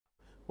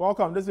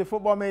Welcome. This is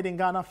Football Made in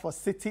Ghana for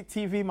Citi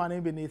TV. My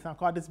name is Nathan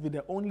Kwad. This will be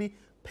the only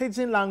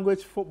pidgin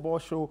language football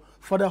show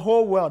for the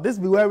whole world. This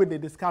will be where we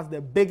discuss the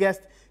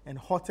biggest and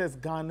hottest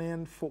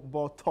Ghanaian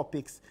football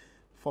topics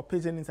for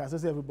pidgin insights,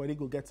 so everybody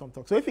go get some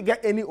talk. So if you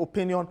get any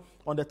opinion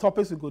on the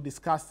topics we go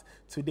discuss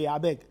today, I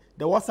beg,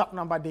 the WhatsApp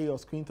number there, your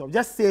screen top.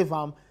 Just save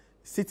Citi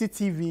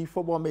TV,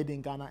 Football Made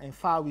in Ghana, and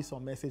fire with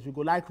some message. We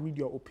go read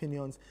your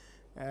opinions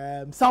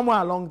somewhere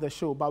along the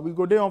show, but we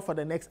go there on for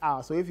the next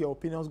hour. So if your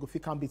opinions go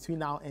come between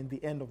now and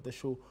the end of the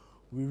show,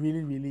 we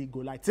really go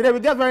like. Today we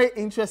get very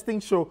interesting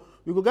show.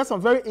 We will get some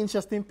very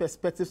interesting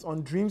perspectives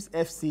on Dreams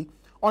FC.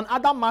 On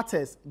other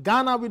matters,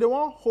 Ghana, we don't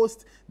want to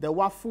host the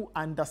WAFU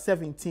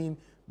Under-17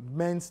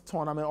 men's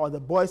tournament or the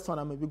boys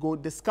tournament. We go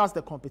discuss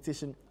the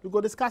competition. We go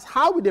discuss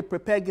how we they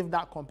prepare give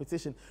that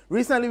competition.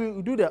 Recently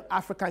we do the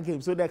African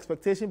Games, so the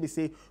expectation we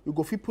say we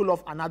go pull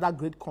off another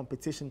great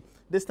competition,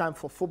 this time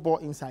for Football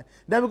Inside.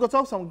 Then we go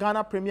talk some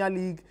Ghana Premier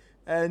League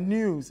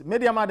news.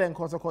 Media Mada and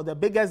Kotoko, the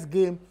biggest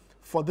game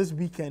for this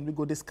weekend. We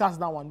go discuss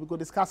that one. We go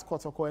discuss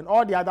Kotoko and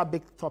all the other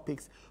big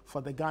topics for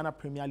the Ghana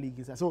Premier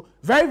League. So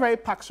very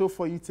packed show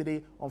for you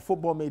today on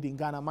Football Made in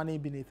Ghana. My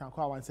name is Nathan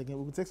Kwad once again.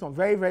 We will take some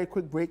very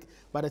quick break.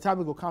 By the time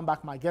we go come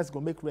back, my guests go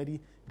make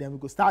ready. Then we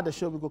go start the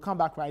show. We go come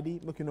back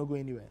ready. Make you not go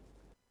anywhere.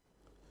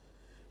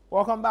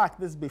 Welcome back.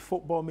 This is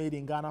Football Made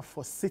in Ghana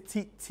for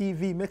Citi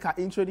TV. Make I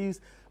introduce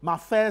my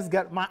first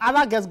guest. My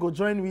other guest go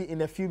join me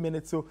in a few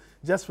minutes, so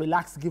just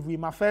relax, give me.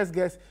 My first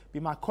guest be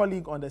my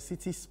colleague on the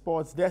Citi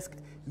Sports Desk,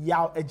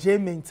 Yao Ejay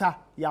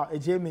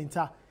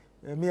Menta.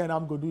 Me and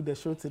I'm going to do the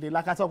show today.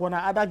 Like I said, when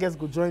our other guest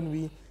go join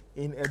me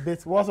in a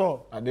bit. What's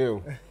up? I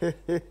do.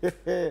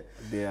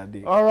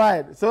 All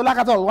right. So like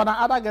I said, when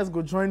our other guest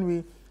go join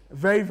me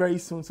very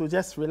soon, so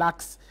just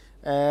relax.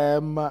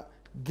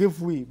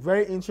 Give way.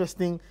 Very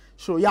interesting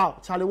show. Yeah,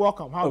 Charlie,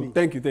 welcome. How are you?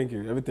 Thank you.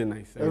 Everything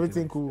nice.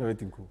 Everything cool.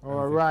 Everything cool.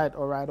 All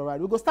right.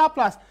 We go start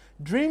plus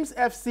Dreams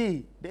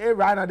FC. They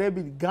right now they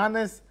be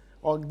Ghana's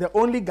or the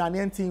only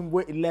Ghanaian team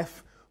where it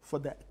left for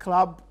the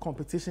club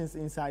competitions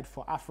inside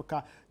for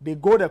Africa. They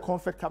go the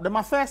Confed Cup. They're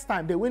my first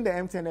time. They win the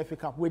MTN FA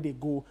Cup where they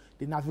go.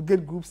 They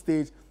navigate group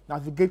stage,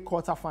 navigate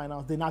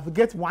quarterfinals. They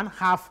navigate one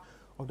half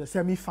of the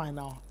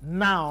semi-final.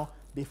 Now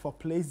they for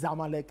play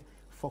Zamalek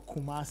for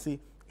Kumasi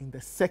in the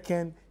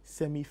second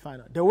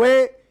semi-final. The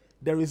way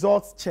the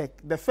results check,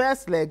 the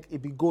first leg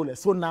it be goalless.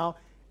 So now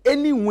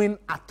any win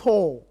at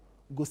all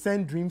go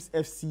send Dreams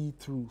FC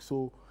through.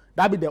 So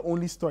that be the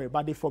only story.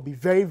 But they for be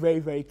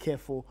very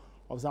careful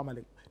of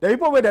Zamalek. The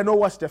people where they don't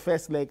watch the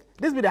first leg,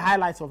 this be the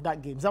highlights of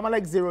that game.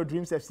 Zamalek 0,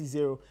 Dreams FC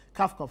 0,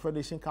 CAF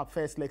Confederation Cup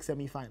first leg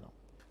semi-final.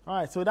 All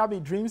right, so that be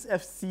Dreams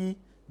FC,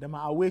 the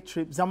away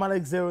trip.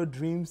 Zamalek 0,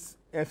 Dreams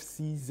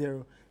FC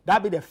 0.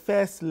 That be the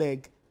first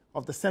leg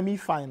of the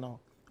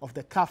semi-final of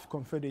the CAF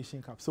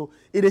Confederation Cup. So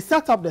it is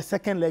set up the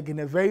second leg in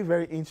a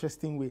very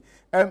interesting way.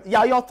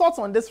 Your thoughts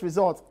on this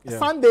result? Yeah.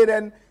 Sunday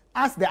then,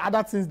 as the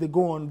other things they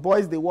go on,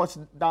 boys they watch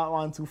that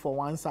one too for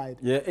one side.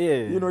 Yeah.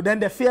 You know, then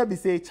the fear be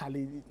say,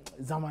 Charlie,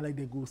 Zamalek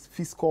they go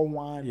score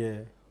one. Yeah.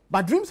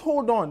 But Dreams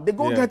hold on. They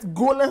go get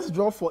goalless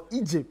draw for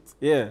Egypt.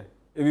 Yeah.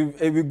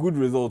 It be good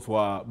results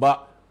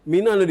but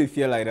me not know the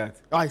fear like that.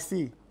 I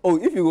see. Oh,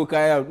 if you go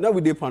Kaya, now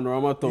with the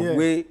panorama talk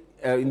way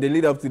in the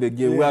lead up to the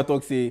game where I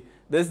talk say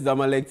this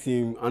Zamalek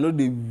team, I know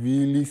they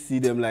really see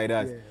them like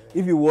that. Yeah.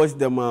 If you watch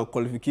them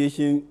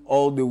qualification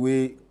all the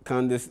way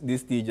can this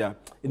stage,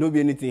 it don't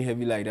be anything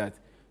heavy like that.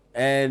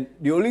 And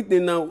the only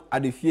thing now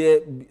at the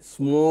fear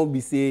small be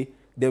say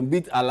them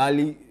beat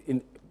Alali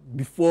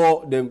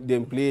before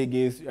them play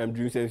against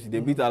Dreams FC. They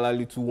beat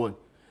Alali 2-1.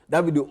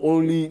 That be the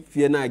only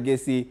fear now I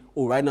guess say,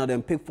 oh right now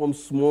them pick from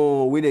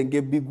small where they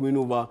get big win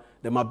over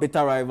them a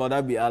better rival,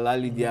 that be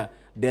Alali there.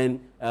 Then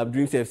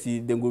Dreams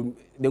FC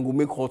then go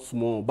make hot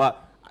small.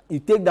 But you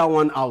take that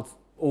one out,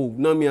 oh,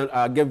 now me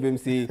I get them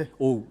say,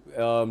 oh,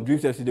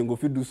 Dreams FC then go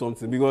fit do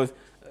something because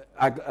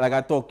like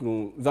I talk,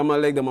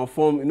 Zamalek them a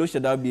form, you know,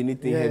 should that be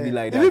anything heavy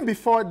like that. Even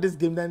before this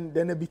game,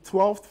 then it be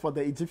 12th for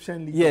the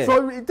Egyptian league. Yeah.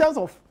 So in terms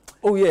of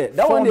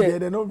that one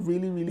they're not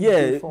really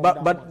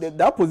but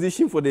that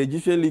position for the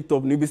Egyptian league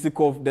top,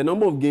 Nibisikov, the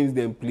number of games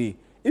they play.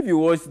 If you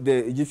watch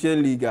the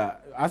Egyptian league,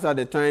 as at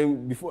the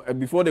time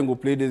before they go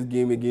play this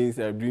game against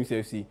Dreams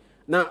FC,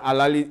 now not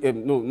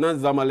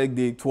Zamalek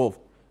they 12th.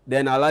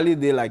 Then Alali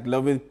they like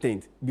 11th,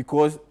 10th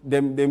because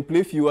them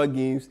play fewer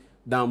games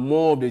than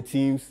more of the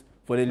teams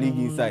for the league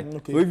inside.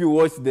 Okay. So if you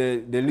watch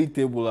the league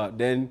table,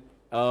 then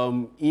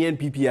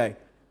ENPPI,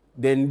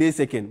 then they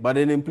second, but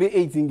then they play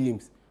 18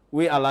 games.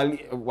 Where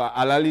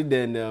Alali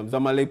then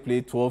Zamalek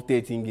play 12,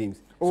 13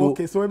 games.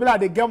 Okay, so maybe like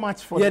they get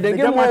match for they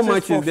get more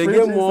matches. They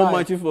get more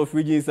matches for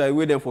free inside.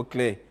 Where them for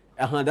clear.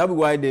 That be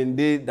why then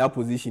they that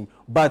position.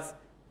 But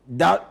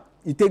that.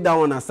 You take that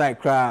one aside,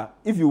 cry.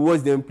 If you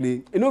watch them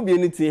play, it don't be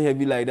anything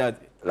heavy like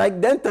that. Like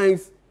then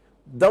times,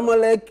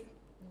 Zamalek,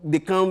 they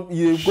come,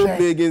 you go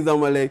play against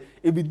Zamalek.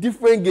 It be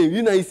different game.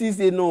 You know, you see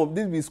say no,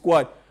 this be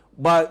squad,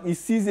 but you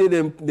see say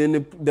them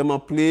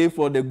play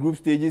for the group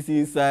stages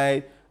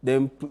inside.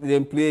 Them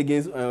play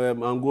against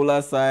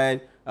Angola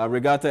side,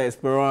 Regatta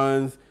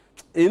Esperance.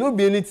 it not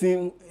be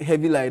anything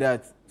heavy like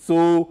that.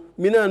 So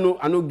me I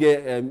no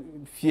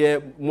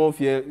get more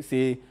fear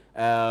say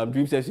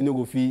Dreams FC no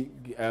go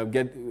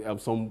get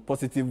some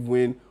positive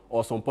win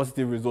or some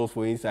positive results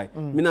for inside.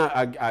 Me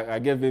I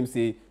get them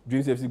say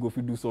Dreams FC go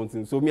do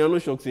something. So me I no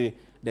shocked say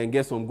then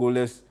get some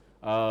goalless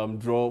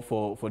draw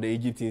for the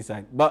Egypt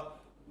inside. But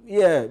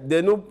yeah,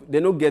 they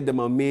no get them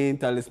a main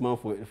talisman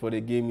for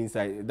the game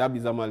inside. That be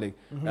Zamalek.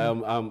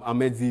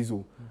 Ahmed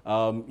Zizou.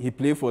 He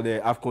played for the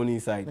AFCON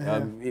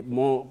inside.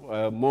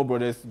 More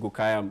brothers go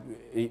carry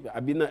him. I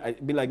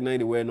be like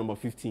 90 wear number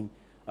 15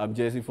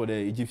 jersey for the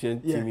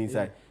Egyptian team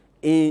inside.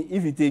 And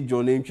if you take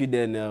John Entry,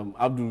 then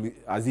Abdul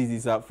Aziz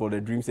is up for the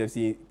Dreams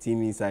FC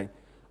team inside.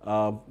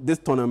 This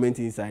tournament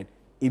inside,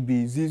 it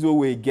be Zizou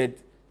where he get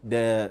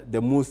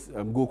the most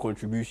goal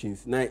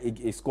contributions. Now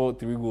he scored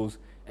 3 goals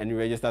and he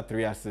registered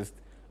 3 assists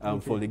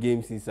for the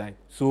games inside.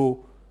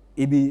 So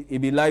it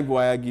be live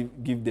wire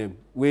give them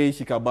where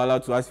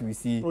Shikabala to as we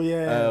see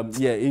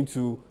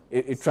into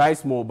it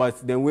tries more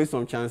but then waste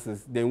some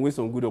chances, then waste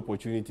some good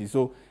opportunities.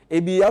 So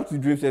it be up to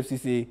Dreams FC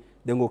say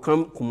then go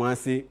come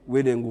Kumasi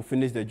where then go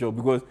finish the job,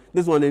 because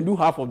this one they do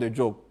half of the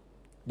job,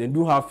 then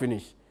do half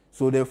finish.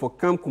 So therefore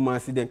come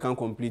Kumasi then can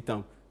complete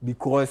them,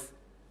 because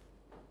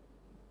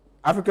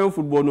African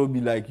football no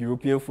be like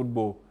European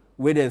football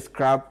where they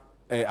scrap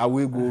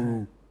away goal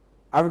rule.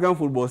 African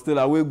football still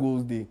away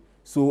goals day.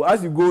 So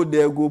as you go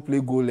there, go play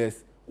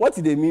goalless. What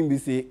do they mean? Be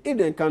say if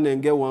they can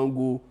then get 1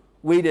 goal,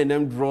 wait and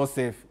them draw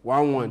safe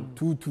 1-1,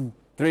 2-2,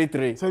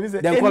 3-3. So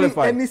then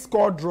qualify. Any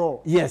score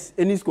draw. Yes,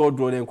 any score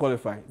draw then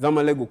qualify.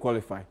 Zamalek will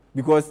qualify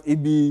because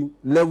it be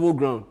level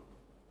ground,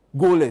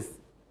 goalless.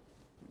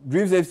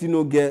 Dreams FC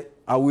no get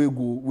away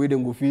goal where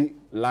them go feel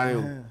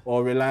lion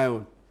or rely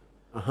on.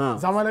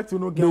 Zamalek to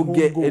no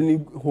get any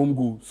home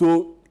goal.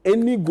 So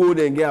any goal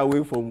then get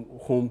away from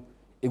home,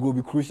 it will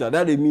be crucial.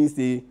 That they means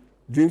the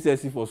Dreams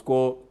FC for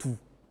score 2.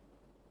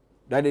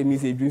 That they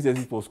means the Dreams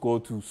FC for score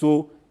 2.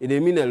 So it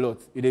mean a lot.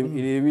 It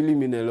really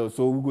mean a lot.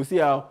 So we go see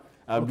how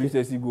Dreams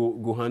FC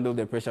go handle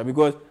the pressure,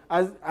 because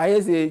as I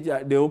say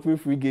they open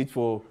free gate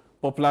for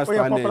Popular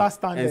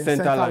Stand and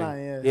Center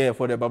Line. Yeah,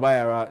 for the Baba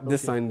Era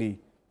this Sunday.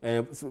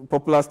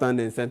 Popular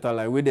Stand and Center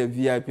Line with the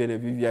VIP and the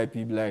VVIP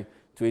be like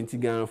 20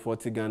 Ghana,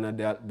 40 Ghana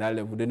that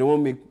level. They don't want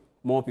to make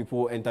more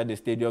people enter the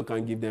stadium,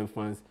 can give them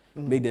fans,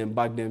 make them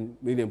back them,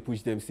 make them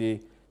push them, say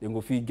they go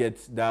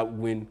get that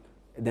win,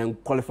 then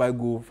qualify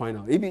go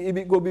final.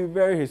 It go be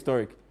very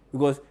historic,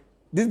 because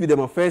this be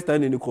the first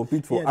time they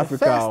compete for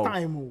Africa. First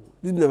time.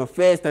 This be the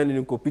first time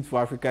they compete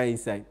for Africa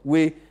inside,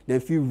 where they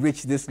feel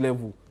reach this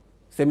level,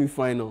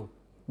 semi-final,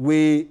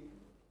 where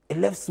it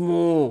left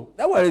small.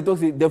 That's why they talk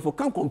say therefore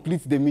can't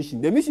complete the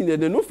mission. The mission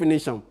they no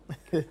finish them.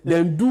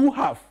 Then do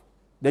half.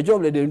 The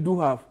job that they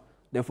do have,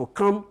 therefore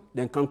come,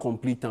 then can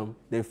complete them,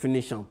 then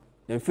finish them.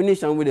 Then finish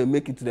them when they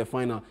make it to the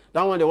final.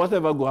 That one,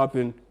 whatever go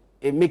happen,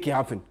 it make it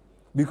happen.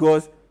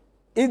 Because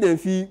if they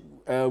feel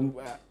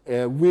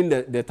win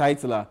the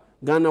title,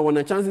 Ghana, when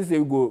the chances they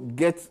go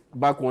get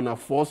back on a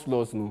 4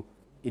 slots, no,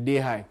 it day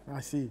high. I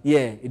see.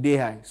 Yeah, it day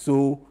high.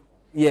 So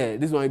yeah,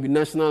 this one will be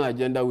national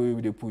agenda where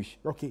we push.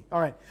 Okay,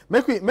 all right.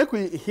 Make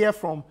we hear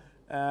from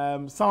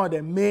some of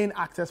the main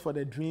actors for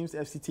the Dreams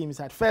FC team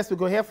inside. First, we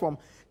go hear from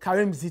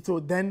Karim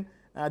Zito, then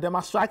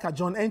the striker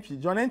John Entry.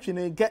 John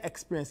Entry get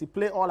experience. He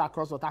play all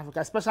across South Africa,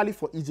 especially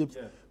for Egypt.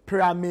 Yeah.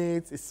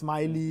 Pyramids,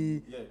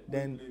 Ismaili,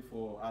 then play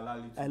for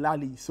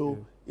Al-Ali.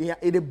 So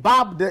it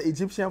barb the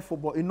Egyptian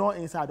football, it's not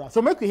inside that.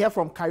 So make we hear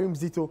from Karim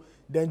Zito,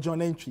 then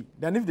John Entry.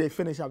 Then if they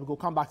finish, we go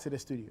come back to the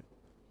studio.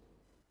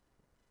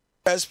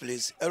 First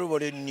place,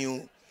 everybody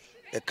knew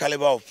the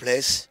caliber of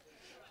players,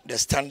 the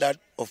standard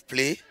of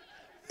play,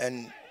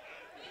 and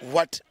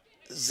what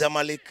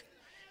Zamalek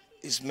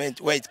is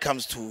meant when it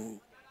comes to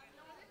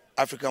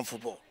African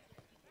football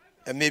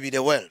and maybe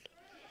the world.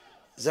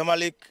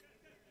 Zamalek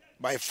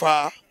by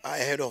far are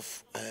ahead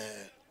of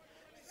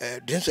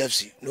Dreams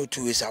FC, no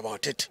 2 ways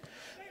about it.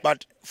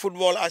 But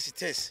football as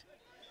it is,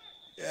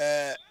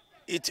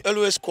 it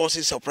always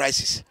causes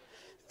surprises.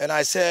 And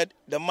I said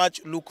the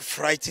match looked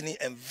frightening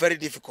and very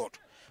difficult,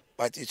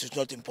 but it is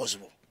not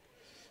impossible.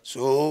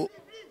 So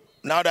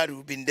now that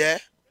we've been there,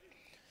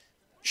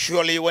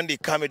 surely when they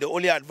come, the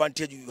only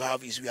advantage you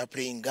have is we are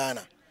playing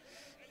Ghana.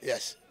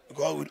 Yes,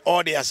 because with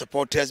all their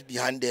supporters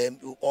behind them,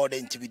 with all the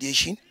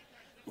intimidation,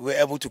 we were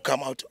able to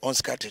come out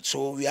unscattered.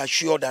 So we are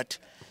sure that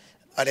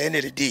at the end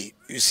of the day,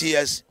 you see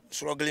us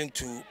struggling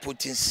to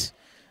put things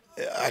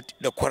at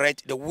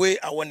the way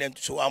I want them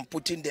to. So I'm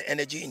putting the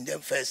energy in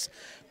them first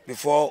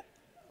before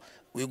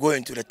we go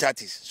into the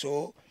 30s.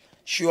 So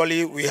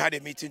surely we had a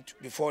meeting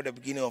before the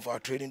beginning of our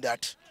training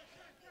that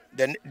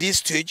then this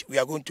stage we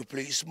are going to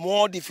play is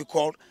more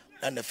difficult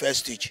than the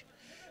first stage,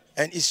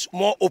 and it's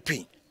more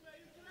open.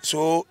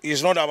 So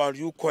it's not about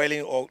you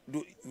coiling or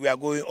we are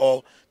going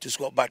all to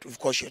score, but with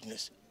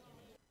cautiousness.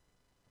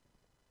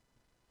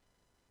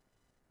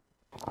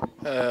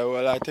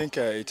 Well, I think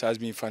it has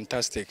been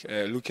fantastic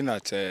looking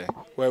at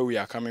where we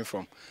are coming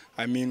from.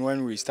 I mean,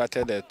 when we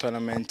started the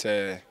tournament,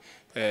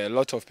 a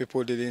lot of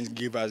people didn't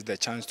give us the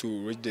chance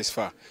to reach this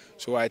far.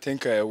 So I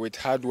think with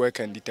hard work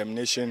and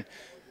determination,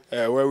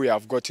 where we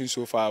have gotten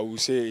so far, I would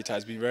say it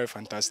has been very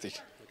fantastic.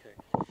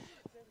 Okay.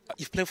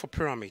 You've played for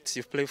Pyramids,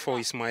 you've played for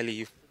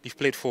Ismaili, you've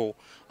played for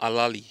Al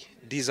Ahly.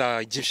 These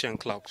are Egyptian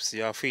clubs.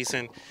 You are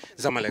facing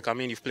Zamalek. I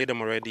mean, you've played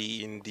them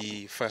already in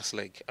the first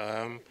leg.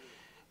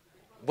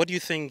 What do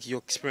you think your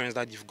experience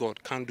that you've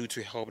got can do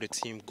to help the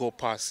team go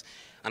past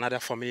another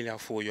familiar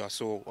foe you are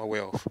so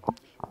aware of?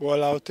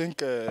 Well, I think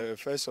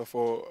first of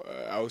all,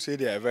 I would say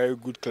they are a very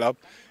good club.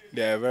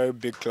 They are a very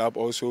big club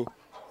also.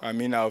 I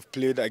mean, I've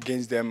played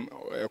against them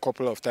a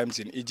couple of times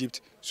in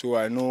Egypt, so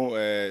I know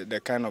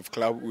the kind of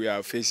club we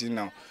are facing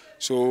now.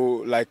 So,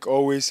 like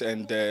always,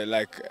 and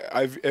like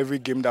every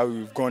game that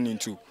we've gone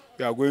into,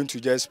 we are going to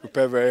just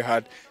prepare very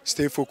hard,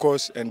 stay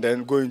focused, and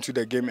then go into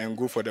the game and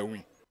go for the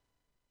win.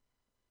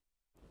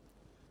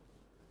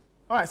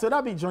 All right, so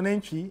that'll be John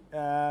Entry.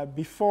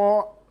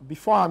 Before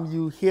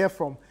you hear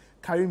from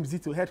Karim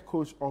Zito, head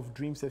coach of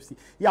Dreams FC.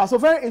 Yeah, so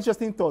very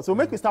interesting thought. So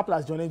make me start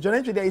plus John Entry. John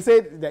Entry, he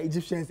said the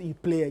Egyptians, he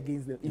play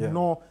against them.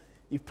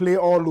 He play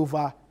all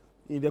over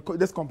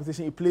this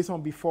competition. He played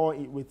some before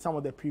with some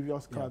of the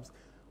previous clubs.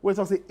 Where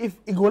so say if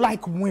he go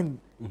like win,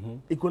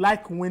 he go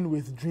like win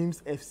with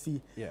Dreams FC.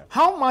 Yeah.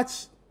 How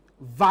much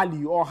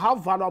value or how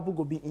valuable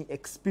will be in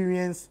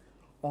experience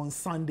on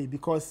Sunday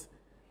because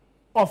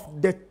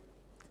of the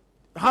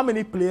how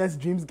many players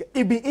Dreams get?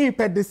 He be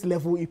at this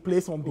level he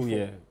plays on before.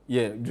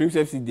 Yeah. Dreams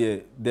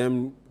FC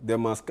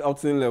them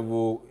scouting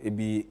level it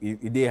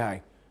be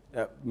high.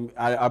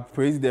 I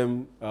praised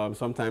them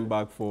some time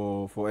back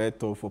for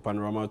Airtop, for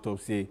Panorama Top.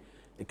 Say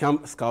they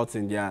come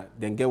scouting there,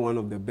 then get one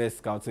of the best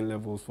scouting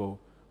levels for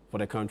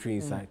the country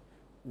inside.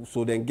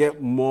 So then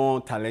get more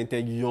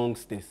talented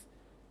youngsters.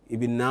 It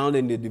be now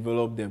then they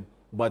develop them.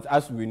 But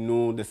as we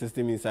know, the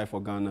system inside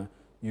for Ghana.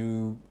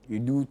 You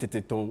do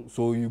teteton,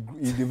 so you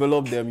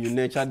develop them, you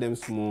nurture them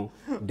small,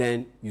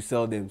 then you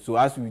sell them. So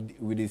as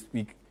we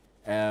speak,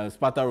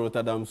 Sparta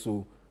Rotterdam,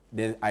 so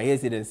then I hear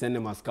say then send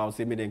them a scout,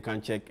 say me then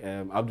can check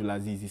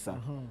Abdulaziz Issa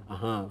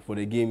for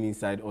the game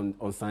inside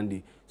on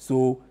Sunday.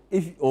 So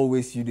if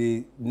always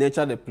you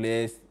nurture the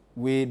players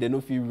where they don't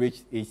feel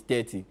reach age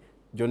 30,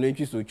 John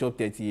Entry so chop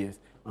 30 years,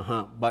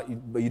 but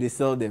you they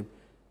sell them.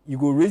 You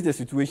go reach the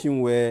situation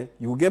where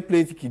you will get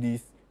plenty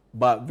kiddies,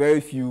 but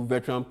very few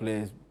veteran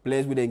players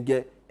will then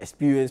get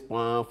experience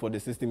for the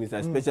system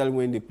inside, especially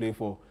when they play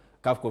for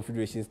CAF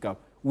Confederation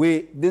Cup.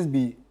 Where this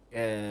be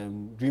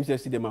Dreams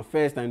FC, them are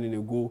first time they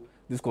go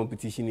this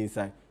competition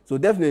inside. So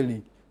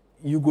definitely,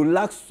 you go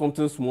lack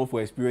something small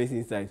for experience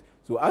inside.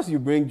 So as you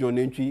bring John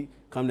Entry,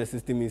 come the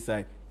system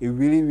inside, it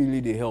really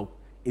they help.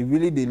 It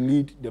really they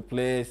lead the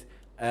players,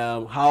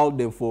 how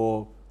they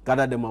for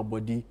gather them a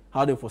body,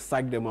 how they for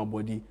sack them a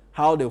body,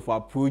 how they for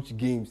approach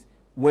games,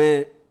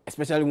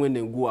 especially when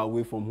they go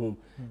away from home.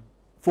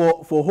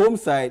 For home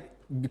side,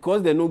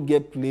 because they don't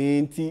get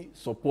plenty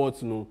support,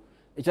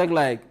 it's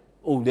like,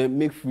 they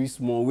make free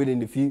small, within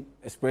the field,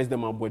 express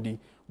them our body.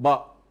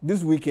 But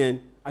this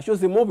weekend, I should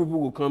say more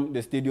people will come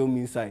the stadium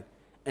inside.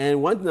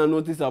 And one thing I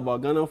noticed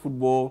about Ghana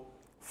football,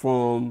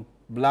 from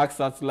black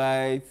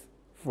satellites,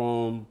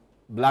 from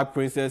black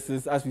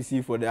princesses, as we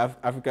see for the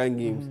African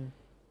games,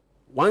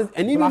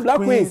 and even black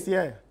queens,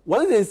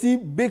 once they see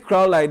big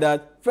crowd like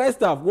that, first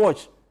half,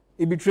 watch,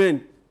 it be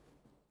trained.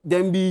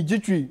 Then be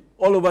jittery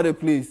all over the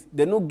place.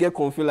 They don't get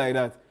comfy like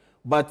that.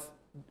 But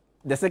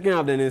the second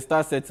half, then they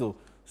start settle.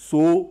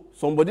 So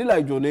somebody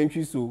like John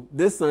Entry, so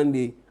this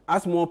Sunday,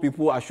 as more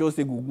people are sure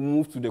say go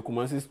move to the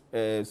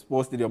Kumasi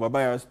Sports Stadium,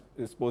 Babaya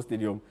Sports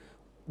Stadium,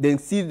 then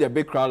see the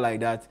big crowd like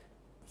that.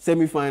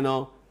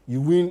 Semi-final,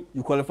 you win,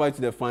 you qualify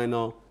to the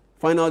final.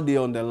 Final day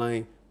on the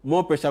line,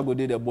 more pressure go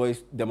there, the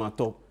boys, them are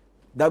top.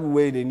 That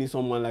way they need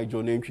someone like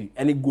John Entry.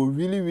 And it go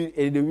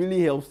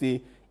really helps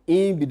say,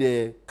 in be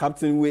the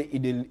captain way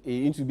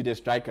in to be the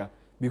striker,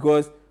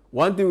 because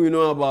one thing we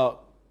know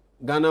about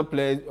Ghana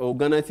players or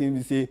Ghana teams,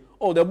 we say,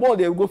 the ball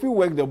they go feel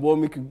work the ball,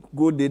 make it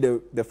go there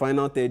the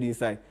final third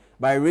inside.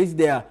 By race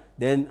there,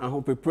 then I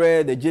hope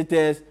prepare the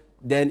jitters,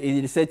 then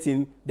it is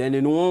setting, then they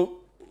don't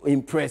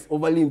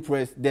overly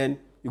impressed, then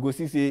you go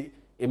see say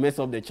it mess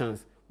up the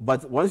chance.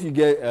 But once you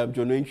get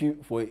John Entry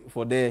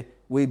for there,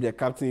 where the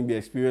captain be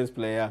experienced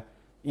player,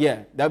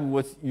 that's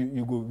what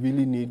you go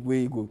really need, where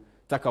you go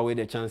take away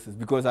the chances,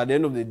 because at the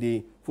end of the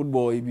day,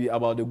 football will be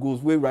about the goals.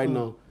 Where right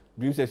now,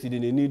 Dreams FC they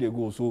need a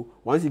goal. So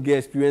once you get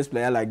experienced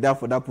player like that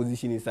for that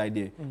position inside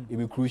there, it will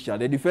be crucial.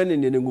 The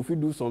defending then they go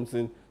do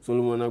something.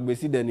 Solomon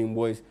Agbesi then in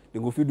boys, they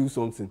go do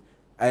something.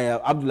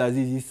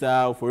 Abdulaziz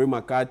Issa, Fore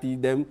McCarthy,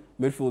 them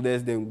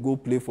midfielders then go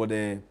play for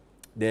the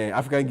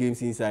African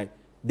games inside.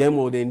 Them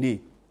or then they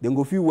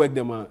go work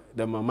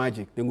them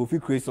magic. Then go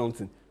create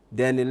something.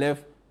 Then they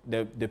left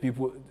the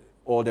people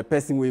or the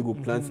person where you go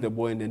plant the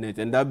ball in the net,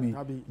 and that be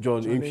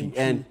John Entry.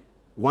 And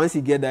once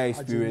he get that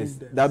experience,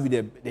 that be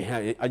the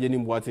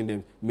Ajenim Boateng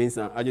them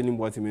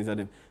Mensah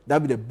them. That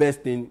be the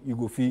best thing you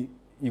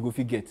go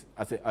get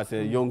as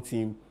a young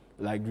team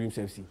like Dreams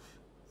FC.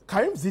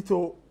 Karim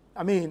Zito,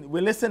 I mean, we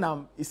listen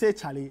he say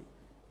Charlie,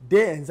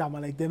 they and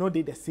Zamalek, they know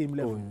they the same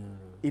level.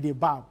 It is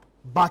bad.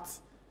 But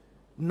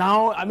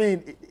now, I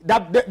mean,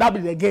 that be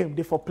the game.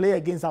 They for play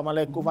against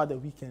Zamalek over the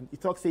weekend.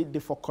 It talks say they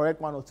for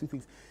correct one or two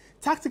things.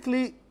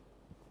 Tactically,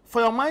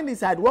 for your mind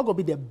inside, what will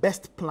be the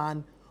best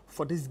plan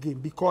for this game?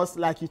 Because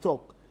like you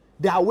talk,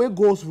 the away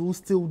goals rule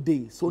still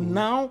there. So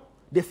now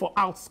they for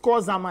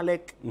outscore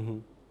Zamalek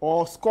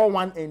or score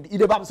one and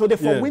so they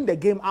for win the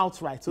game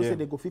outright. So say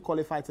they go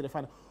qualify to the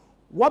final.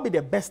 What be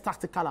the best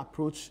tactical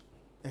approach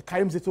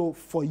Karim Zito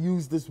for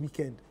use this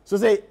weekend? So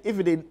say if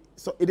it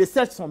is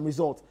search some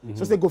result.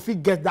 So say go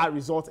get that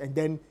result and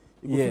then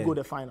you go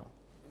the final.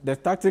 The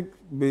tactic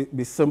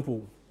be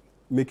simple.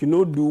 Make you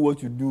not do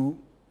what you do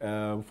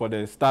for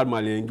the Stade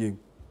Malien game,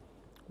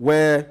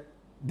 where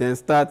then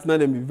start not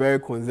them be very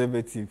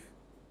conservative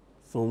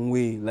some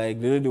way, like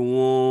they don't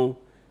want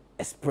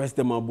express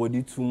them our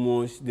body too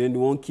much, then they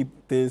won't keep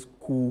things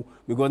cool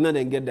because now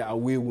they get the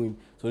away win,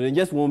 so they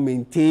just want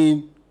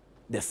maintain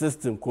the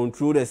system,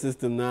 control the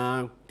system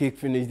now,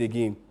 finish the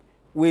game.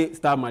 We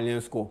start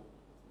Malian score.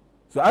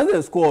 So as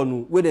they score,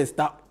 we then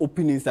start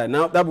opening inside.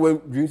 Now that when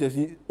Dreams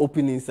FC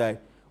open inside,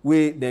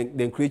 we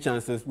then create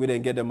chances, we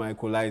then get them an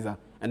equalizer,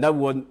 and that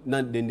one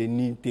not then they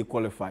need to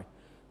qualify.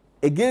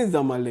 Against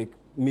Zamalek,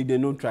 me they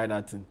don't try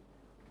that thing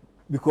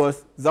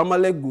because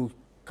Zamalek will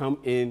come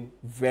in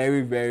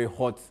very, very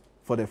hot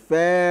for the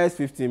first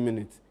 15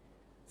 minutes.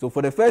 So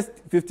for the first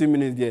 15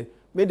 minutes there,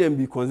 make them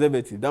be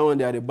conservative. That one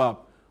they are the back.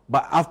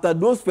 But after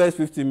those first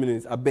 15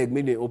 minutes, I beg,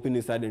 make them open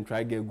inside and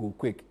try get goal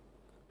quick.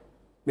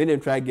 Make them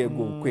try get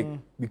goal quick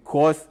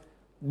because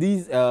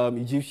these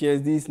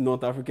Egyptians, these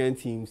North African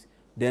teams,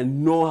 they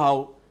know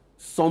how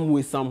some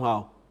way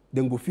somehow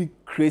then go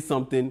create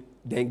something,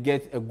 then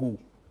get a goal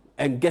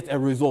and get a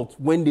result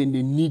when they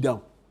need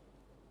them.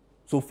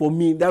 So for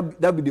me,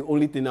 that be the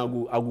only thing I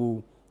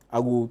will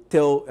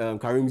tell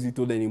Karim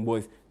Zito and him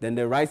boys. Then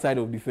the right side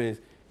of defense.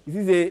 If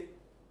you say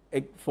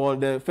for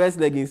the first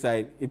leg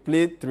inside, he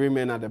played 3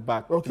 men at the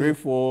back,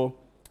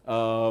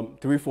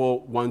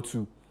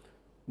 3-4-1-2.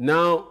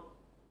 Now,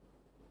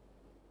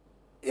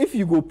 if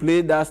you go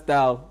play that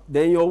style,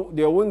 then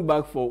your wing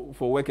back for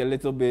work a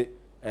little bit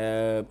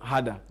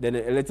harder, then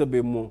a little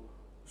bit more.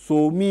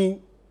 So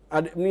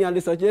I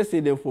suggest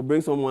them for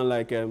bring someone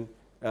like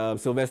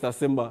Sylvester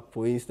Simba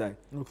for instance.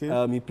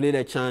 Okay. He played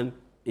a Chan,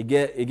 he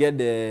get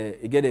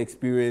the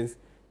experience,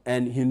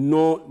 and he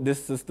know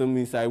this system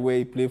inside where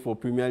he played for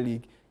Premier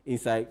League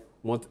inside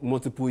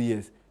multiple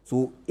years.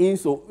 So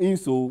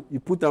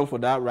you put him for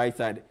that right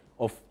side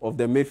of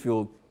the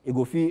midfield, it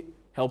go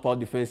help out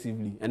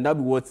defensively, and that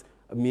be what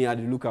me I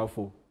look out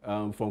for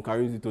from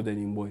Karim Zito and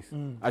him boys.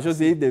 I should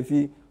say if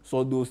they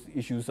sort those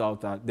issues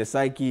out, the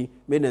psyche,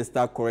 make them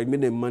start correct,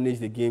 make them manage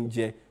the game,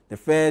 the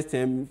first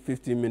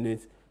 10-15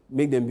 minutes,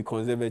 make them be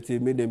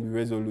conservative, make them be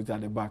resolute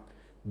at the back.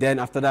 Then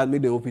after that,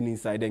 make them open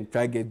inside, then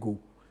try get goal.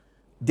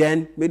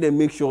 Then make them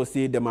make sure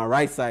say them are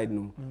right side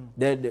no.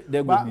 They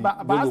will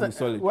be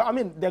solid. Well, I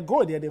mean the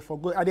goal there they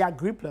forgo. They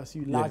agree plus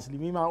you largely.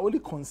 Me my only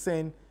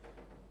concern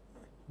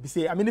be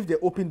say I mean if they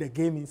open the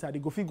game inside, they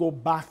go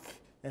back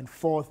and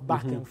forth,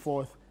 and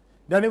forth.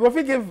 Then they go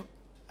give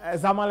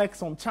Zamalek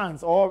some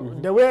chance, or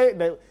the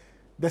way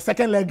the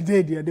second leg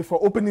did, they for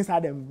open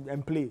inside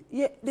and play.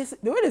 Yeah,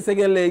 the way the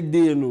second leg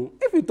did,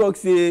 if you talk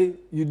say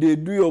you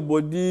do your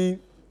body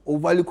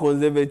overly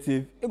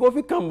conservative, it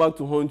go come back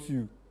to haunt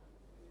you.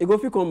 It go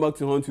come back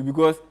to haunt you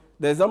because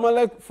the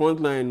Zamalek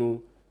front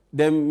line,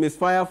 them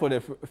misfire for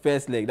the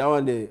first leg. That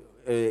one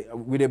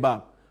with the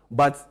back,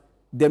 but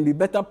them be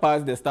better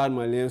past the Stade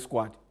Malien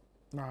squad.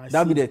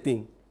 That be the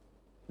thing.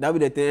 And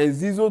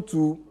Zizo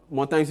too,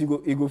 more times he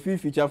go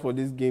feature for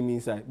this game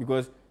inside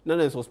because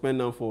none of them suspend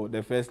them for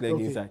the first leg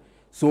inside.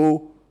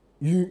 So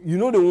you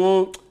know the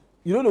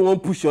one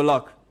push your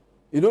luck.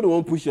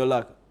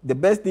 The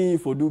best thing you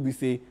for do be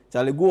say,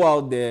 Charlie, go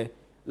out there,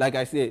 like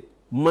I said,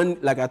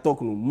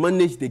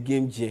 manage the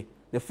game.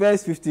 The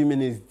first 15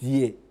 minutes,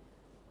 it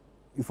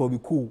will be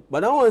cool.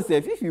 But that one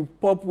says, if you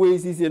pop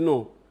ways, he say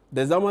no,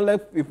 the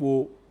Zamalek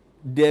people,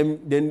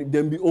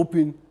 them be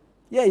open.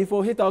 Yeah, if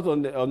you hit out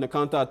on the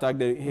counter attack,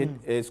 then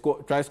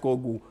try score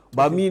goal.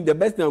 But me, the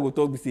best thing I will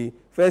talk is say,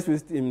 first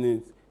 15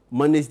 minutes,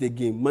 manage the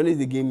game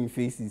in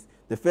phases.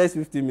 The first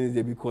 15 minutes,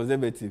 they be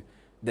conservative.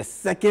 The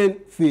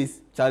second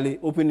phase, Charlie,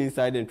 open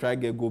inside and try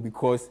get goal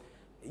because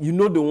you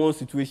know the one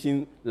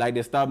situation like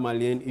the Stade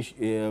Malien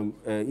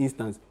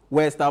instance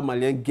where Stade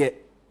Malien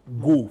get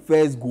goal,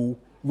 first goal,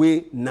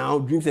 where now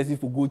Dreams FC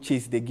for go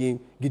chase the game,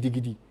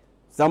 giddy.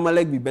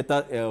 Zamalek be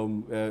better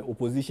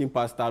opposition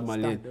past Stade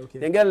Malien.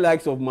 Then get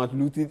likes of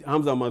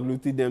Hamza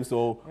Matlouti them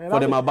so for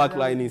them a back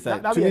line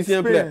inside.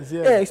 Tunisian player.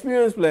 Yeah,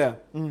 experienced player.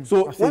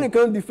 So when they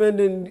can't defend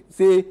and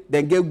say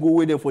then get go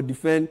with them for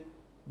defend,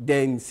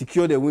 then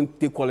secure the win,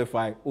 take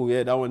qualify. Oh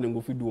yeah, that one then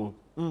go fit do one.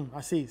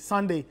 I see.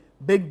 Sunday,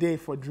 big day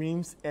for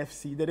Dreams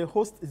FC. They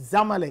host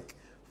Zamalek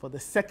for the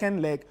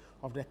second leg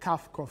of the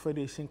CAF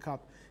Confederation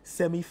Cup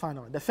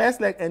semi-final. The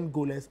first leg end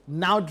goalless.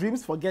 Now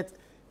Dreams forget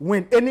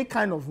win any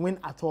kind of win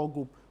at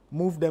all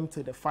move them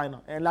to the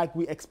final. And like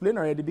we explained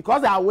already,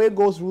 because the away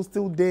goals rule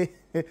still there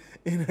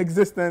in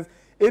existence,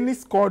 any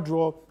score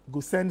draw go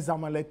send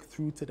Zamalek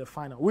through to the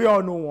final. We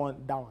all know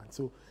that one.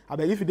 So I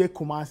bet if you did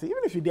Kumasi,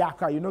 even if you did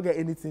Accra, you don't get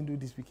anything to do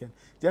this weekend.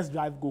 Just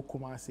drive, go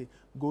Kumasi,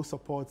 go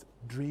support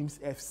Dreams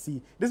FC.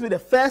 This will be the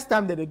first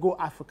time that they go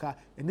Africa,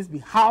 and this will be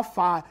how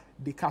far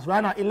they cast.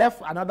 Right now, it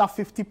left another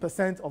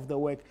 50% of the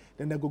work,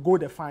 then they go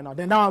the final.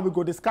 Then now we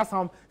go discuss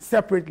them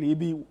separately. It'll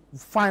be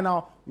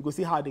final, we go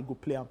see how they go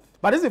play them.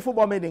 But this is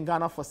Football Made in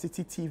Ghana for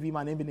Citi TV.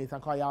 My name is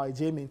Nathan Koyawa.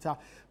 Jay Minta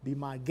be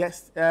my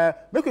guest.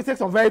 Make we take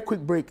some very quick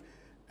break.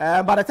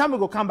 By the time we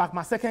go come back,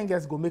 my second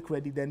guest go make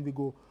ready, then we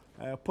go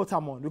put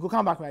them on. We go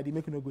come back ready,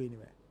 make you no go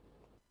anywhere.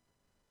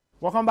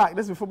 Welcome back.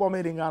 This is Football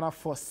Made in Ghana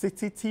for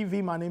Citi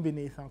TV. My name is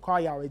Nathan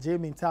Koyawa. Jay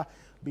Minta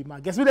be my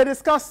guest. We will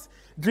discuss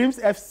Dreams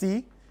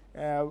FC.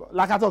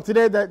 Like I talked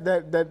today,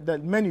 the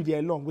menu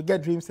there long. We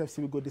get Dreams FC.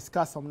 We go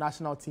discuss some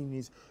national team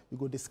news. We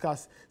go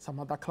discuss some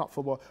other club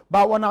football.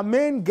 But when our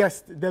main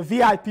guest, the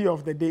VIP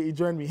of the day, he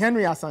joined me.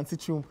 Henry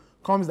Asantichum,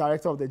 comms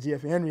director of the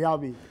GFA. Henry, how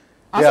be?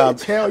 You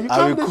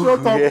come to show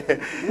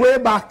talk way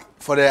back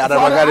for the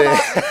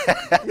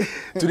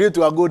Adabaka. Today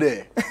to I go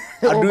there.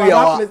 I do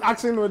that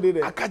action no day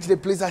there. I catch the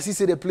place. I see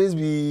say the place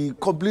be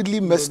completely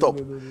messed up.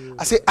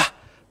 I say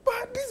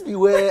but this be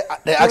where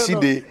they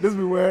actually this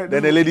be where.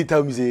 Then the lady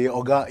tell me say,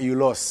 "Oga, you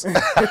lost."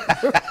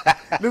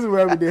 This is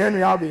where we did. Henry,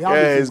 how be?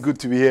 It's good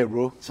to be here,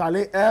 bro.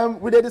 Charlie,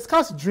 we did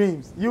discuss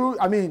Dreams. You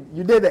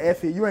did the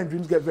FA. You and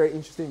Dreams get very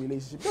interesting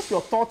relationship. Just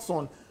your thoughts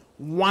on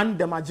one,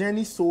 the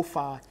journey so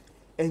far.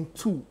 And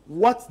two,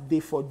 what they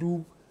for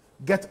do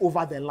get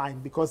over the line,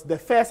 because the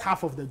first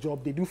half of the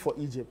job they do for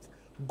Egypt,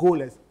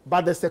 goalless.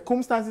 But the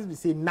circumstances we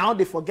say now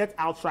they forget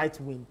outright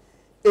win.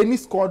 Any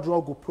score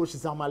draw go push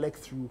Zamalek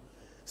through.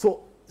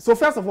 So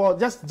first of all,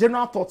 just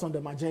general thoughts on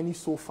the journey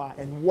so far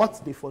and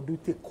what they for do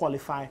to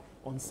qualify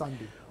on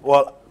Sunday.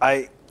 Well,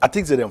 I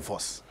think they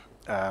enforce.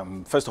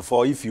 First of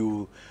all, if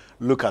you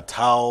look at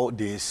how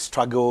they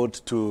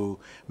struggled to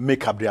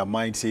make up their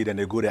mind, say, then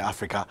they go to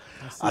Africa.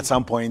 At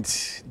some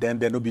point, then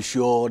they'll not be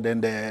sure.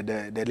 Then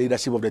the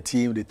leadership of the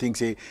team, they think,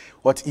 say,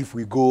 what if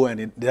we go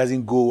and it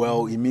doesn't go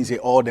well? It means, say,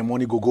 all the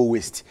money go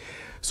waste.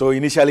 So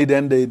initially,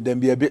 then they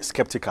be a bit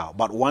skeptical.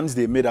 But once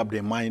they made up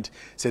their mind,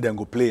 say, then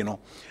go play, you know.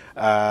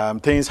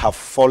 Things have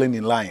fallen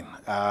in line.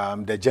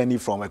 The journey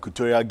from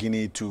Equatorial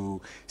Guinea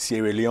to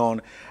Sierra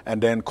Leone,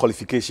 and then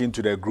qualification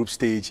to the group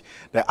stage.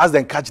 Then as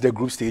they catch the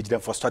group stage, then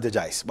for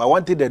strategize. But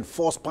one thing then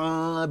force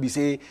be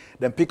say,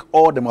 then pick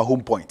all them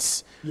home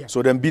points. Yeah.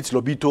 So then beat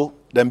Lobito,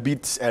 then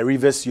beat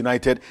Rivers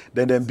United,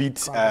 then beat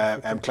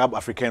Club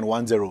Africain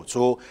 1-0.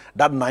 So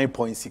that 9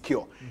 points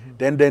secure.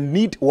 Then they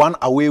need one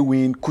away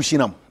win,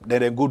 Kushinam.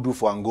 Then they go do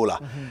for Angola,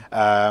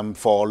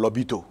 for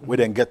Lobito, where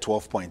then get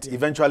 12 points. Yeah.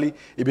 Eventually,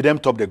 it be them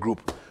top the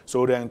group.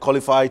 So then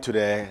qualify to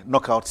the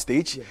knockout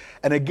stage. Yeah.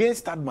 And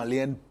against Stade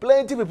Malien,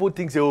 plenty people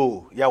think, say,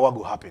 oh, yeah, what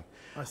will happen?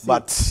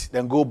 But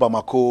then go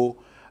Bamako.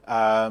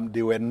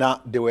 They were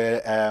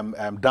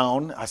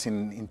down, as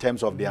in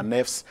terms of their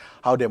nerves,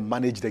 how they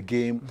manage the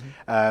game.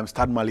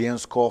 Stade Malien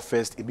score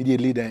first,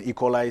 immediately then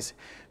equalize,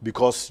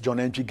 because John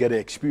Entry get the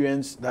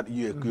experience that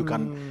you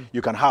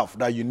can have,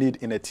 that you need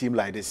in a team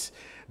like this.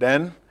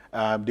 Then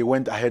they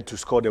went ahead to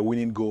score the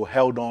winning goal,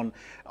 held on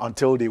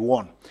until they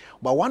won.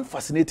 But one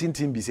fascinating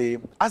thing be say,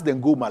 as they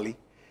go Mali,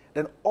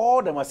 then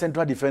all them are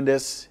central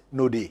defenders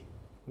no day.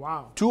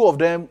 Wow. 2 of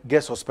them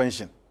get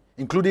suspension,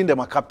 including them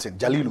a captain,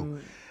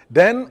 Jalilu.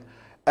 Then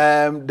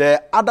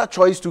the other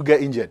choice to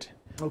get injured.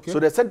 Okay. So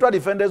the central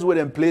defenders will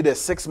then play the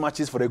 6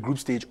 matches for the group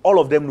stage, all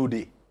of them no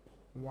day.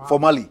 Wow. For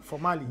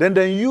Mali. Then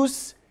they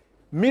use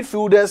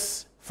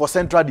midfielders for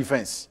central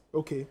defense.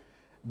 Okay.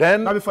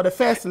 Then maybe for the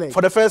first leg.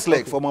 For the first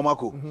leg, for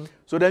Mamako.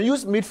 So then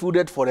use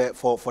midfielded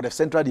for the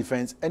central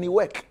defense, and it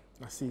work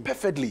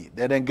perfectly.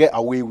 They then get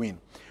away win.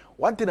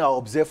 One thing I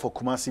observe for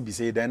Kumasi be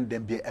say then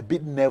be a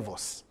bit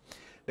nervous.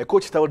 The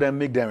coach tell them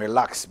make them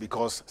relax,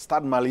 because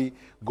Stade Mali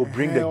go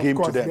bring the game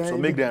to them. So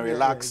make them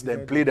relax,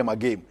 then play them a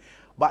game.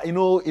 But you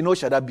know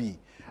Shadabi,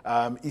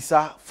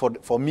 Issa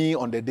for me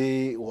on the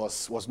day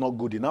was not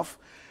good enough.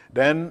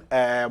 Then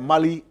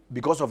Mali,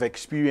 because of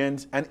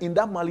experience, and in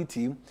that Mali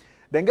team,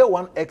 then get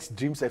one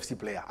ex-Dreams FC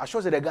player. I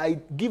should say the guy,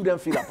 give them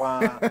feel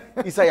upon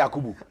Issa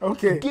Yakubu.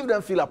 Okay. Give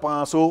them feel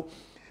upon. So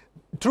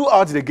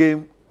throughout the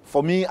game,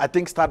 for me, I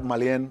think Stade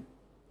Malien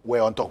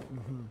were on top.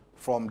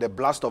 From the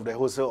blast of the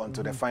whistle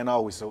until the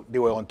final whistle, they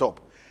were on top.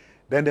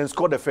 Then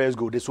scored the first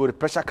goal. They saw the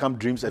pressure come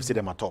Dreams FC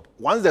them at top.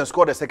 Once they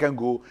scored the second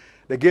goal,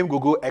 the game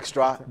go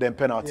extra, then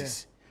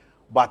penalties. Yeah.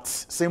 But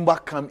Simba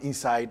come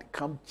inside,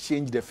 come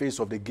change the face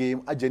of the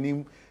game.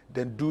 Ajenim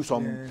then do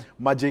some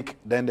magic,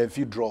 then they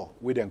draw,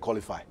 we then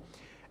qualify.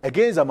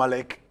 Against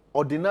Zamalek,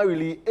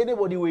 ordinarily,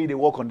 anybody where they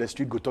walk on the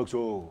street go talk,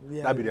 so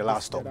that be the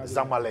last stop.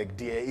 Zamalek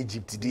there,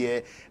 Egypt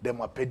there,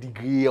 them a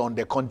pedigree on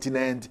the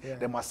continent,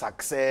 them a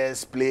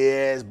success,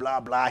 players, blah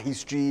blah,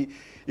 history.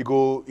 You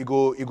go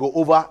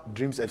over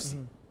Dreams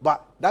FC.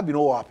 But that be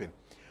not what happened.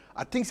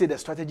 I think say the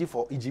strategy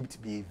for Egypt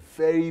be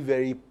very,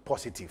 very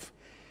positive.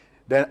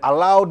 then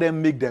allow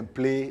them, make them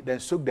play, then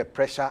soak the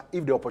pressure.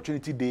 If the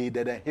opportunity they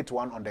then hit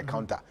one on the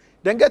counter,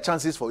 then get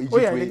chances for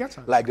Egypt,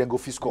 like then go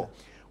score.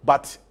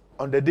 But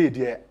on the day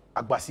there,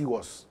 Agbasi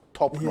was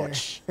top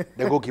notch.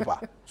 The goalkeeper,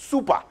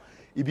 super.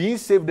 He been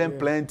saved them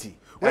plenty.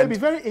 Well, it'd be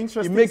very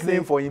interesting. He make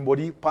name for him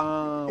body.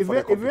 It's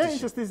very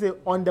interesting. Say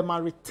on the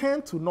man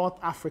return to North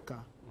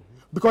Africa,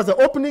 because the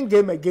opening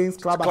game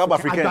against Club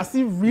African,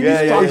 Agbasi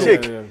really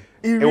struggled.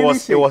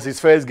 It was his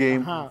first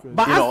game,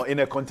 but in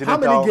a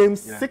continental. How many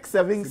games?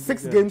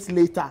 6 games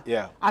later.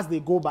 As they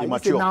go by,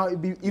 now it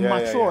be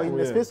immature in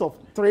the space of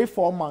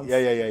 3-4 months.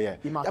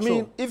 I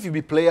mean, if you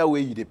be player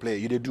where you play,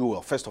 you do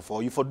well. First of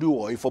all, you for do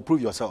well, you for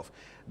prove yourself.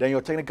 Then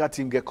your technical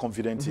team get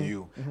confident in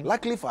you.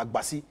 Luckily for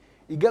Agbasi,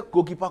 he get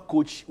goalkeeper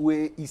coach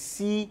where he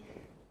see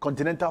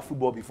continental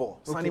football before.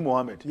 Sani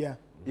Mohammed.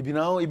 He be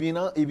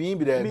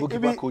the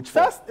goalkeeper coach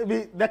first.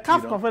 The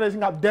CAF Confederation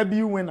Cup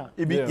debut winner.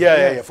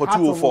 For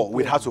 204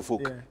 with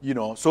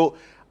Hasselhoff. So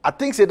I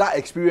think that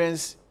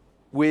experience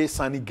where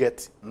Sani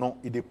get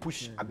they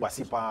push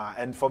Agbasi pa.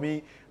 And for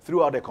me,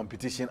 throughout the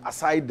competition,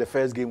 aside the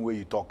first game where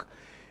you talk,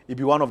 he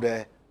be one of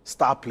the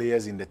star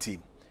players in the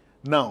team.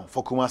 Now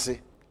for Kumasi,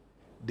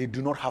 they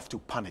do not have to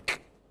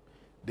panic.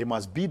 They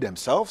must be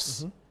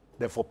themselves.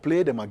 Then for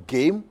play them a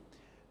game.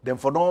 Then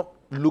for not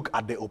look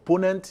at the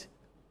opponent.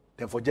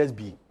 Then for just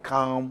be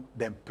calm,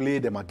 then play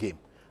them a game.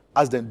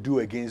 As they do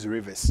against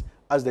Rivers,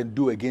 as they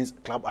do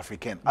against Club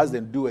African, as they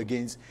do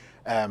against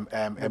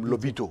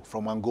Lobito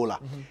from Angola.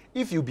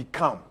 If you be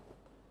calm,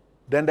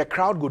 then the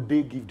crowd go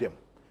they give them.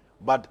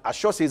 But I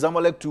sure say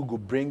Zamalek too go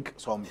bring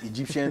some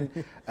Egyptian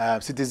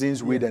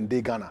citizens with and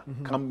they Ghana.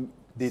 Come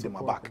they them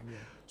back.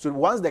 So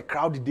once the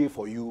crowd day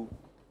for you,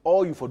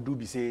 all you for do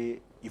be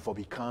say, if you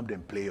be calm,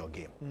 then play your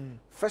game.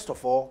 First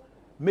of all,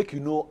 make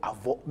you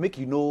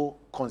know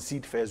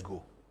concede first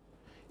goal.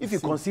 If you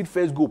concede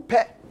first goal,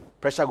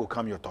 pressure go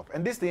come your top.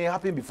 And this thing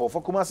happened before.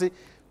 For Kumasi,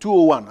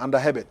 201 under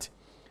Herbert.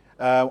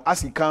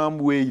 As he come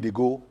where they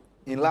go,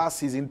 in last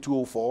season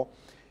 204,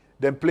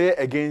 then play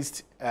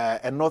against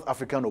a North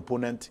African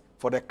opponent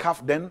for the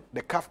CAF, then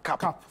the CAF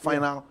Cup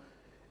final.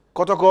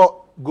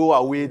 Kotoko go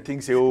away,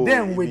 things say, oh.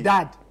 Then with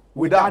that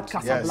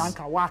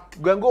Casablanca whack.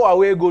 Go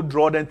away, go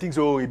draw, then things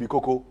say, oh, it be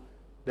Coco.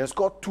 Then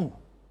score 2.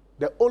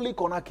 The only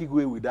corner kick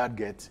way with that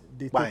get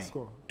by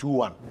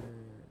 2-1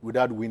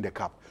 without win the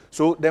cup.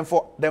 So then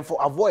for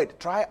avoid,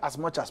 try as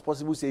much as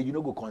possible, say you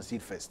know go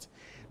concede first.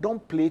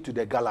 Don't play to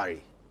the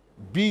gallery.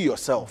 Be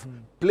yourself.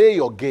 Play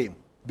your game.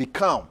 Be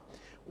calm.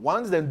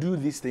 Once then do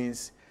these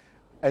things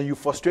and you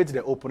frustrate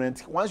the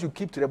opponent, once you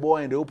keep to the ball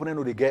and the opponent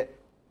will get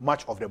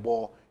much of the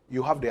ball,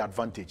 you have the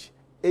advantage.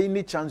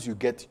 Any chance you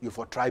get, you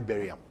for try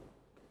bury him.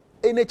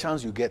 Any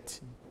chance you get,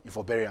 you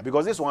for bury him.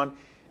 Because this one,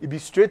 it be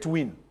straight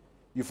win.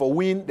 You for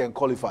win, then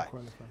qualify.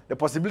 The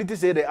possibility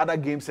say the other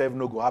games have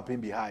no go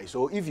happen behind.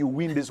 So if you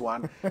win this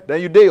one,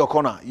 then you day your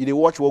corner. You dey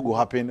watch what go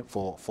happen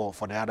for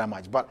the other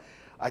match. But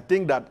I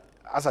think that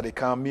as they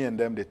come, me and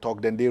them, they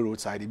talk, then they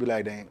roadside. It be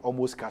like they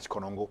almost catch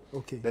Konongo.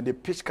 Then they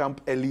pitch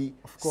camp early,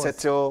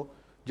 settle,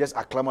 just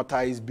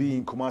acclimatize, be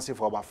in Kumasi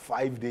for about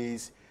 5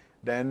 days,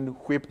 then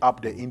whip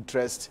up the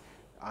interest.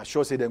 And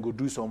sure say then go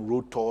do some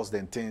road tours,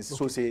 then things.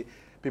 So say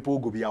people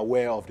go be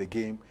aware of the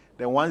game.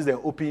 Then once they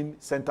open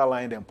center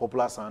line, then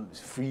Popular Sound is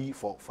free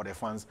for the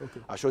fans.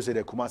 I should say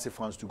the Kumasi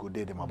fans to go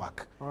there, them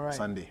back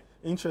Sunday.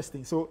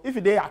 Interesting. So if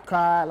you there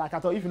Accra, like I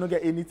thought, if you don't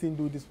get anything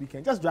to do this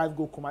weekend, just drive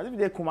go Kumasi. If you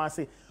there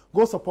Kumasi,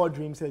 go support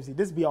Dreams FC.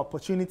 This be an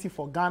opportunity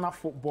for Ghana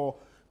football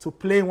to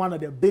play one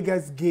of the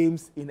biggest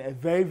games in a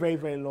very, very,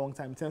 very long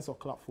time in terms of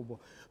club football.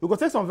 We'll go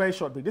take some very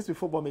short break. This is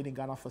Football Made in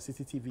Ghana for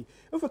Citi TV.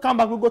 If we come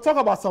back, we'll go talk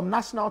about some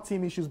national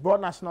team issues, broad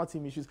national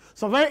team issues.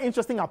 Some very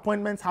interesting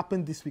appointments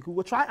happened this week.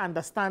 We'll try and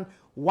understand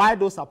why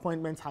those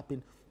appointments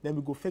happened. Then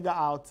we'll go figure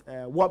out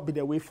what be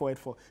the way forward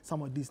for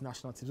some of these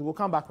national teams. We'll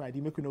come back right.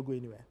 You make we not go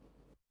anywhere.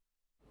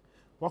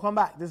 Welcome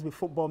back. This is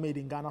Football Made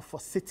in Ghana for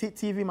Citi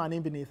TV. My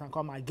name is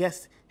Nathan. My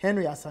guest,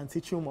 Henry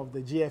Asantichum of the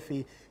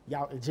GFA,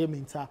 Yao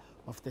Ejeminta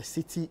of the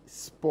Citi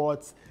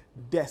Sports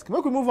Desk.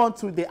 We move on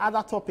to the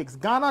other topics.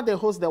 Ghana, they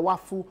host the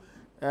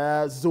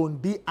WAFU Zone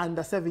B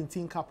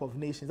Under-17 Cup of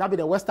Nations. That'll be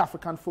the West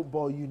African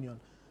Football Union.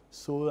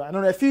 So, I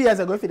don't know, a few years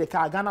ago, if the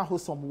car, Ghana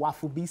hosts some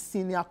WAFU B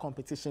senior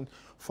competition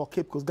for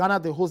Cape Coast. Ghana,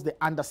 they host the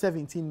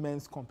Under-17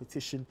 men's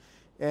competition.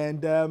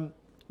 And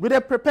we they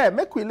prepare.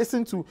 Make we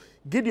listen to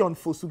Gideon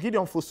Fosu.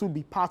 Gideon Fosu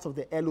be part of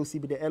the LOC,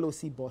 be the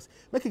LOC boss.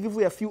 Make we give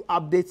you a few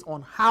updates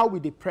on how we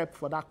they prep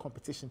for that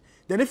competition.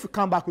 Then if we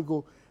come back, we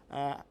go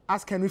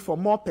ask Henry for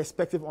more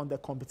perspective on the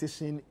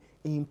competition,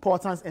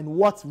 importance, and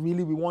what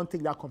really we want to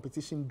take that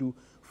competition do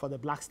for the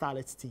Black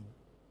Starlets team.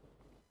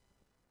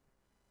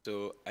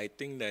 So I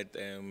think that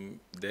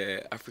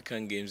the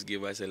African Games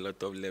gave us a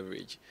lot of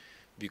leverage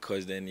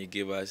because then it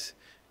gave us,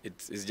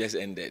 it's just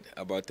ended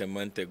about a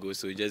month ago,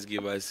 so it just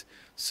gave us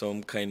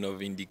some kind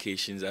of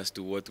indications as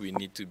to what we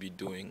need to be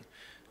doing.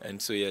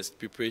 And so yes,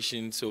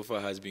 preparation so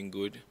far has been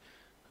good.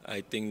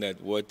 I think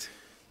that what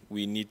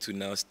we need to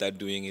now start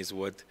doing is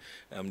what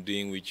I'm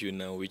doing with you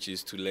now, which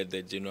is to let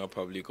the general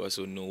public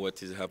also know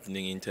what is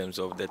happening in terms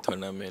of the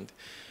tournament.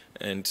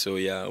 And so,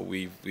 yeah,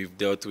 we've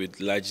dealt with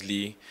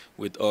largely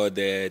with all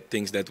the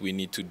things that we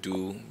need to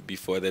do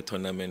before the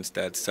tournament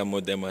starts. Some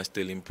of them are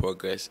still in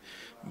progress,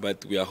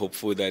 but we are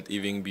hopeful that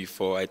even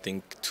before, I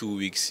think, 2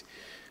 weeks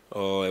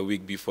or a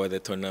week before the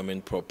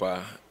tournament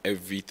proper,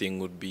 everything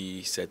would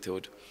be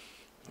settled.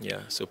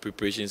 Yeah, so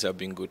preparations have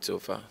been good so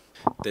far.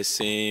 The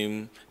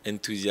same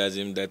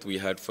enthusiasm that we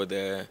had for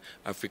the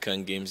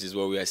African Games is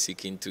what we are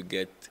seeking to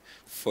get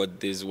for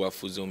this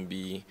Wafu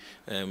Zombie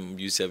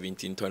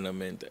U17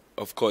 tournament.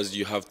 Of course,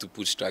 you have to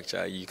put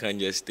structure. You can't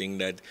just think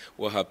that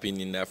what happened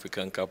in the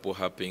African Cup will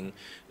happen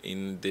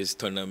in this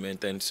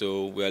tournament. And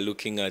so we are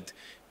looking at,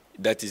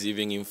 that is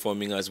even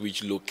informing us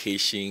which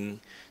location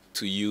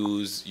to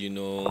use, you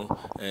know,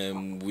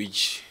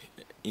 which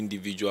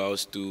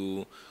individuals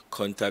to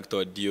contact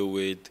or deal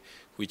with,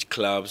 which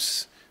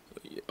clubs,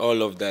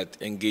 all of that.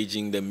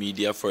 Engaging the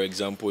media, for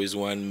example, is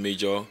one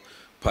major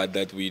part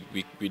that we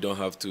don't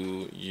have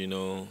to, you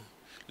know,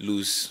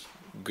 lose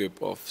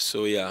grip of.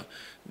 So yeah,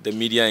 the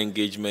media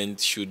engagement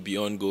should be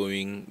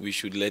ongoing. We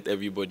should let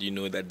everybody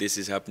know that this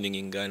is happening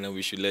in Ghana.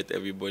 We should let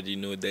everybody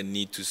know the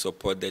need to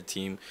support the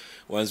team.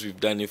 Once we've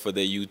done it for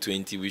the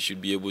U20, we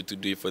should be able to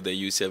do it for the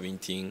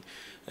U17.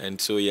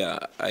 And so yeah,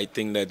 I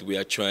think that we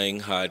are trying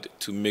hard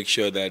to make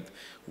sure that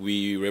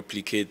we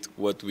replicate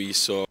what we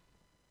saw.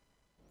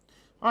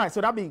 All right,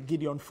 so that be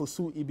Gideon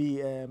Fosu, he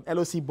be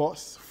LOC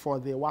boss for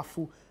the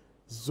Wafu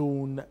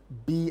Zone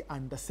B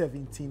under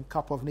 17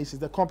 Cup of Nations.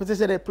 The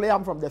competition they play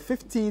from the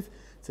 15th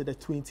to the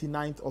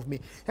 29th of May.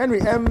 Henry,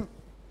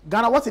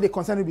 Ghana, what did they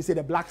concern you? We say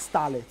the Black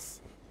Starlets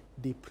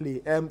they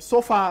play.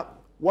 So far,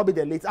 what be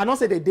the latest? I know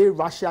say they did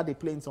Russia, they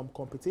play in some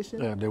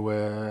competition. Yeah, they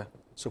were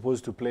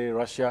supposed to play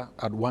Russia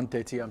at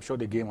 1:30. I'm sure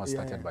the game has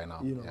started by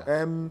now. You know,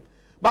 yeah.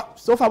 But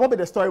so far, what be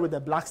the story with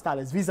the Black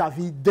Starlets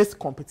vis-a-vis this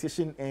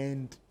competition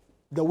and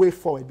the way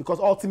forward? Because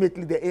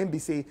ultimately the aim be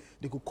say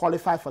they could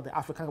qualify for the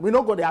African Cup. We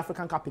don't go the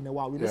African Cup in a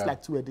while. We lose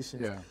like 2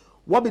 editions. Yeah.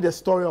 What be the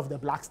story of the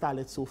Black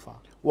Starlets so far?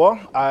 Well,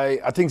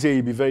 I think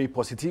they'll be very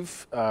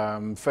positive.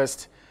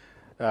 First,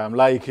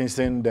 Larry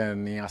Kingston,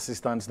 then the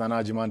assistants Nana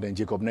Ajiman, then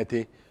Jacob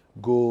Nete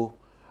go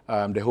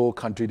the whole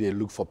country. They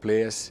look for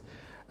players.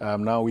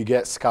 Now we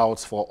get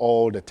scouts for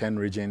all the 10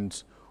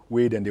 regions.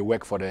 Then they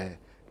work for the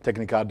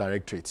technical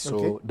directorate.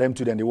 So them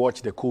too, then they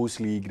watch the coast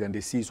league. Then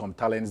they see some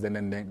talents.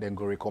 Then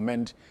go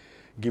recommend.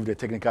 Give the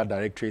technical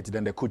directorate,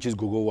 then the coaches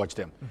go watch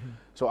them.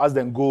 So as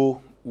them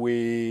go,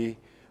 we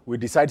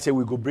decide say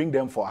we go bring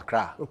them for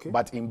Accra,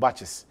 but in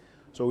batches.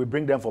 So we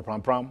bring them for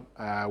Pram Pram.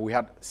 We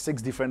had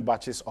 6 different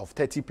batches of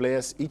 30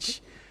 players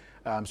each.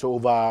 So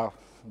over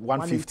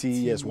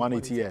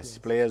 180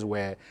 players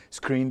were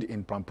screened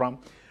in Pram Pram.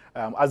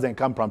 As they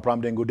come Pram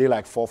Pram, then go day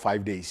like 4 or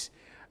 5 days.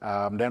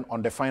 Then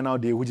on the final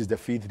day, which is the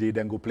 5th day,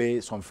 then go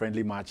play some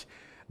friendly match.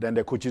 Then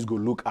the coaches go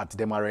look at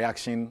them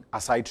reaction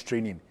aside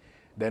training.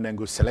 Then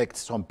go select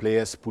some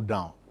players, put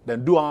down.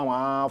 Then do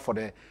for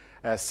the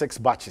 6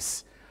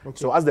 batches.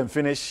 So as them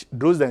finish,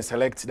 those then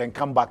select, then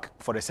come back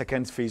for the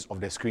second phase of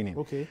the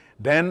screening.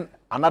 Then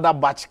another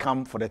batch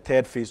come for the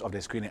 3rd phase of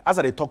the screening. As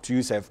I talk to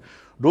you, Seth,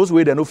 those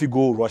way then if you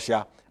go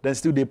Russia, then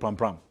still they Pram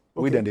Pram.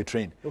 We then they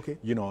train.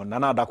 You know,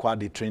 Nana Dakwa,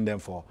 they train them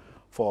for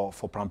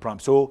Pram Pram.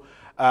 So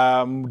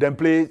then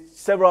play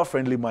several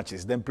friendly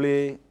matches. Then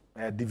play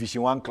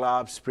Division 1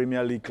 clubs,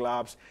 Premier League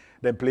clubs,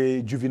 then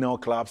play juvenile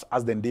clubs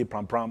as then they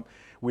Pram Pram.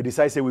 We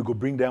decided say we could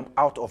bring them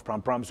out of Pram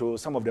Pram. So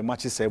some of the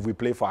matches we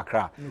play for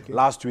Accra.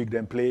 Last week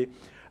then play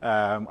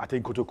I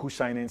think Kotoku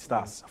Shining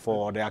Stars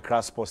for the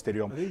Accra Sports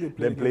Stadium.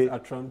 Then play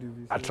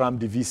Atram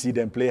DVC,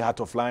 then play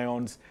Heart of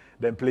Lions,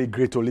 then play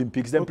Great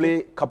Olympics, then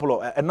play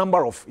a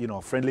number of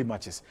friendly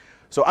matches.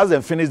 So as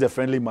they finish the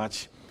friendly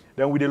match,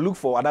 then we look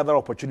for another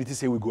opportunity,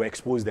 say we go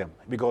expose them.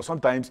 Because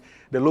sometimes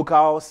the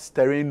local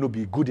terrain will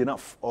be good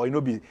enough or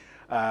be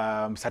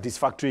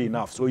satisfactory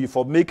enough. So if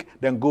you make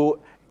them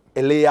go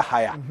a layer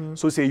higher.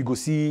 So say you go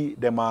see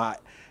them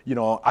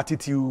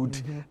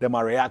attitude, them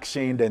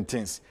reaction, then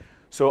things.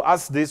 So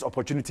as this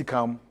opportunity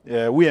come,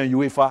 we and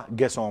UEFA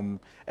get some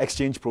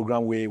exchange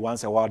program where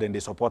once a while then they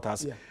support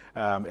us,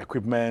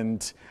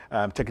 equipment,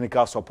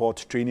 technical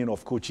support, training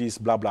of coaches,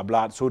 blah blah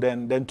blah. So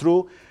then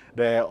through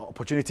the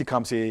opportunity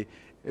comes, say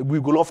we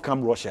go off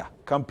come Russia,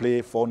 come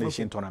play 4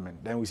 nation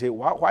tournament. Then we say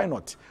why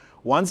not?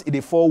 Once it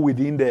fall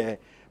within the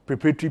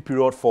preparatory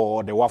period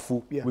for the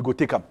Wafu, we go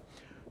take them.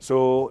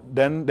 So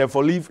then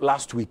for leave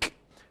last week.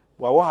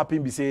 Well, what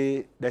happened? We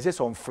say there's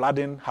some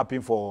flooding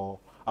happened for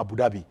Abu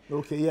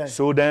Dhabi.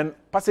 So then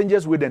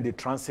passengers with then they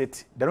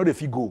transit. They know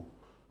if you go.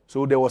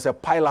 So there was a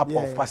pile up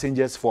of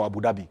passengers for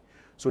Abu Dhabi.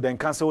 So then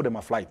cancel them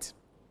a flight.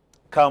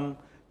 Come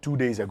 2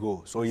 days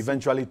ago. So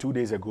eventually 2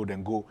 days ago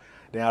then go.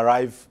 Then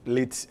arrive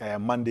late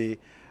Monday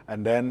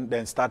and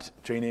then start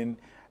training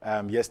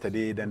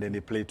yesterday. Then they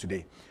play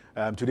today.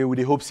 Today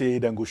we hope say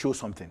then go show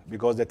something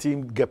because the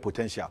team get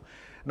potential.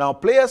 Now,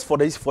 players for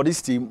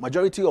this team,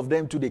 majority of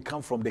them too, they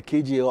come from the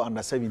KGL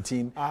under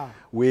 17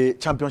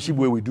 championship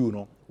where we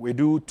do, We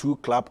do 2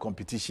 club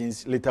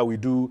competitions. Later we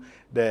do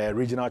the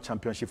regional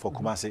championship for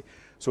Kumasi.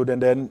 So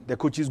then the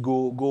coaches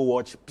go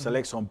watch,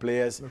 select some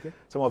players. Okay.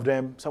 Some of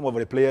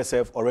the players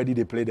have already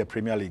they play the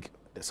Premier League.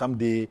 Some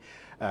day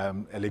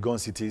Legon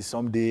City,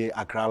 some day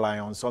Accra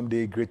Lions, some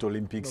day Great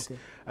Olympics. Okay.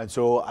 And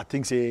so I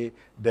think say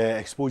the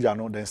exposure,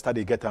 then start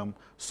they get them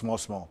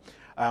small.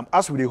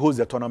 As we host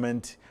the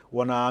tournament,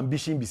 one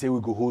ambition be say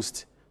we go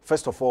host.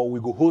 First of all,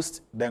 we go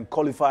host, then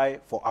qualify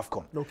for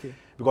AFCON. Okay.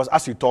 Because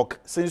as we talk,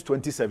 since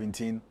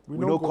 2017,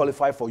 we don't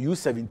qualify for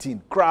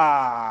U17.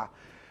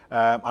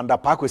 Under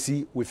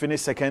Pakwesi, we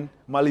finished second.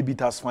 Mali beat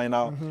us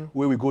final,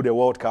 where we go the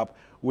World Cup,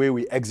 where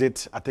we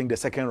exit, I think, the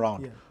second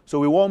round. Yeah. So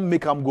we won't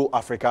make them go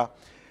Africa.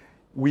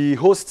 We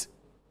host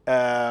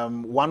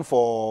one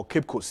for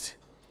Cape Coast.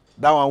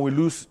 That one we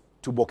lose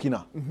to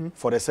Burkina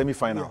for the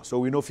semi-final. Yeah. So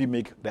we know if we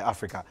make the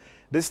Africa.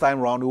 This time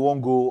round, we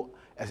won't go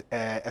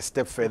a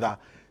step further.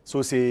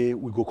 So say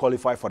we go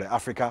qualify for the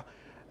Africa.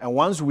 And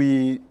once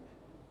we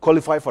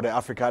qualify for the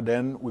Africa,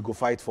 then we go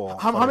fight for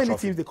How the many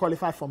trophy. teams they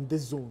qualify from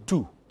this zone?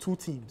 Two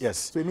teams. Yes.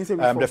 So it means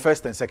that we the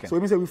first and second. So it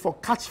means that we for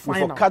catch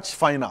final. For catch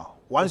final.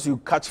 Once you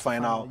catch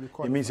final, you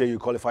it means that you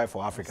qualify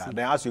for Africa.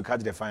 Then as you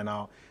catch the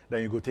final,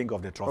 then you go think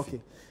of the trophy.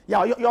 Okay.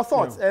 Yeah, your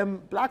thoughts.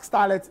 Black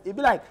Starlets, it'd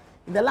be like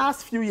in the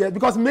last few years,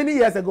 because many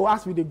years ago,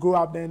 as we grow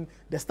up, then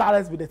the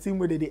Starlets with the team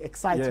where they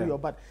excite you,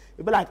 but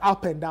it'd be like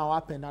up and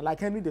down. Like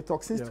Henry, they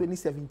talk since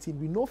 2017,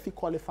 we know if we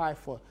qualify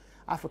for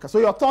Africa. So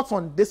your thoughts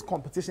on this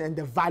competition and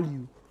the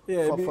value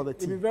for the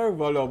team? It'd be very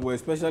valuable,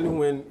 especially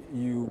when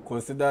you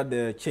consider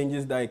the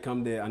changes that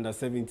come the under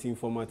 17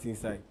 format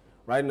inside.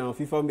 Right now,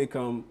 FIFA make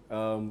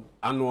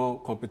annual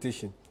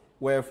competition,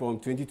 where from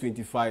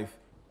 2025,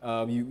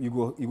 you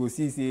go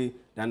see the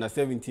under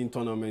 17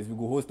 tournaments. We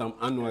go host them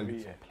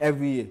annually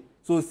every year.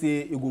 So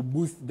say it will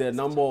boost the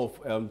number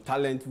of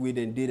talent with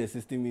and data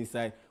system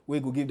inside. We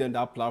go give them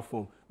that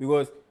platform,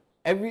 because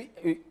if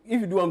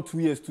you do them 2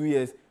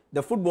 years,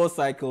 the football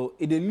cycle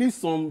it leaves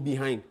some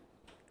behind.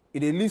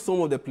 It leaves some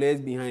of the players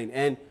behind,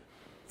 and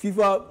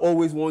FIFA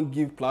always won't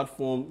give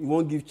platform. It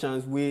won't give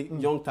chance where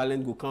young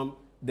talent will come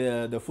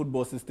the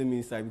football system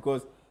inside,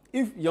 because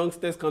if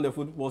youngsters come the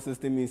football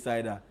system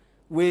inside,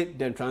 we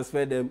then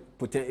transfer them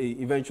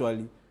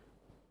eventually.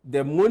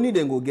 The money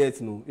then go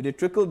get, it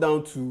trickle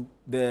down to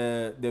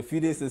the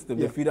feeding system,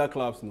 the feeder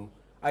clubs.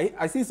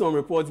 I see some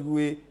reports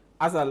where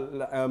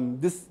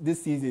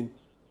this season,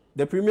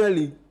 the Premier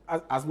League,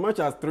 as much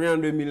as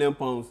 £300 million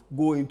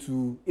go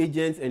into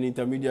agents and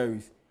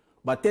intermediaries,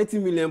 but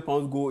 £30 million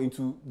go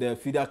into the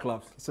feeder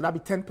clubs. So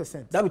that'd be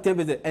 10%. That'd be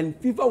 10%. And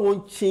FIFA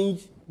won't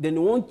change. Then they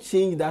won't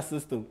change that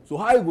system. So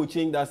how you go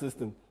change that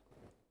system?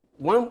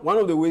 One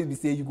of the ways we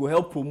say you go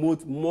help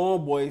promote more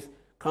boys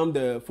come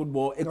the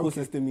football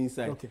ecosystem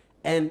inside. Okay.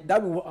 And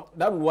that's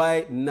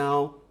why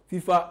now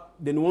FIFA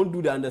they won't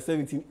do the under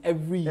 17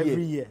 every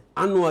year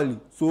annually.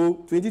 So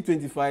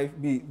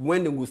 2025 be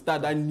when they will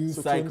start that new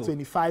cycle.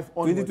 2025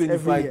 onwards,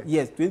 2025 every year.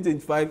 Yes,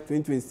 2025,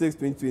 2026,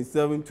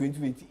 2027,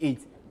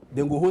 2028.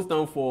 Then go host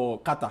them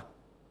for Qatar.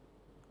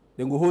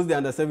 Then go host the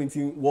under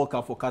 17 World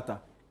Cup for Qatar.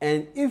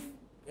 And if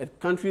a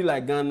country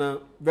like Ghana,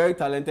 very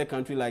talented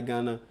country like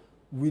Ghana,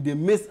 they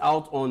miss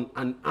out on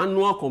an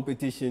annual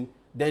competition,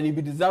 then it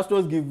be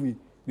disastrous giveaway.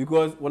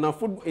 Because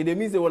it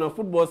means that when a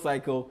football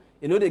cycle,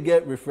 they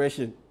get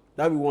refreshing.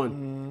 That be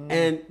one.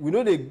 And we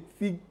know they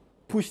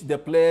push the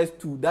players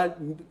to that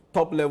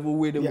top level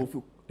where they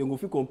go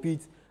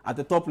compete at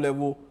the top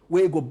level,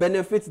 where it go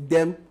benefit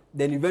them,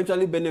 then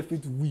eventually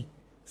benefit we.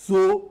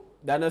 So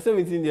the under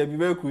 17 will be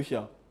very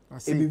crucial.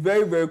 It'll be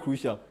very, very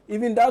crucial.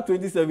 Even that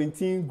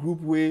 2017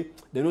 group where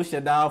they don't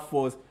share that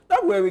force.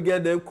 That's where we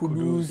get them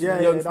Kudus,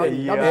 Eric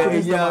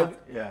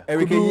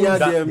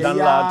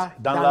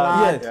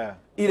Danlad.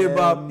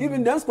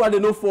 Even that squad they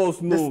no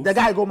force no. The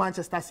guy go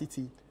Manchester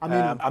City.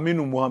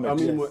 Aminu Mohammed.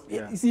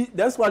 You see,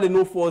 that's why they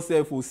no force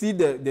for see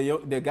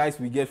the guys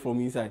we get from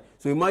inside.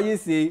 So imagine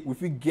say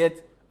if we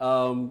get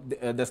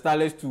the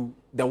Starlets to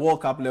the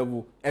World Cup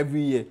level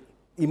every year.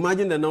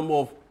 Imagine the number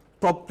of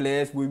top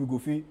players where we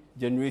go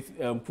generate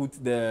put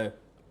the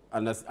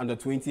under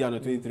 20, under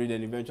 23,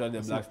 then eventually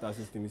the Black Star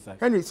system inside.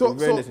 Henry,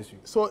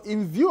 so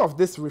in view of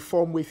this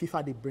reform where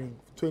FIFA they bring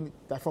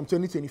from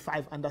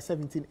 2025 under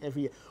 17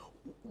 every year,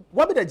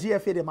 what be the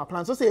GFA they my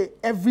plan? So say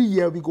every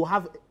year we go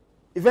have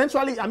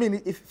eventually,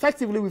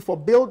 effectively we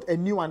build a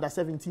new under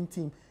 17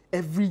 team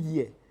every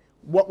year.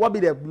 What be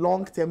the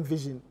long-term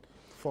vision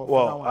for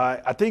that one?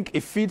 I think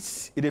it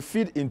feeds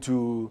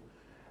into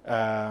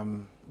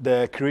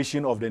the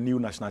creation of the new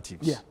national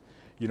teams. Yeah.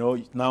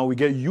 Now we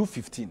get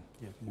U15,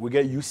 we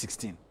get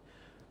U16.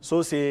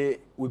 So say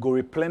we go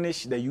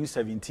replenish the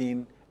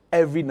U17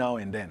 every now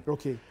and then.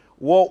 Okay.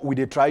 What we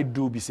try to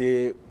do be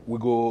say we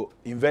go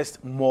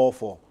invest more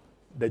for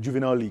the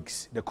juvenile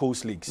leagues, the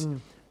coast leagues.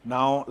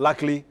 Now,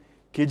 luckily,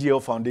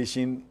 KGL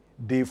Foundation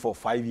did for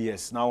 5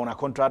 years. Now, when a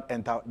contract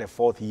enter the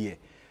 4th year,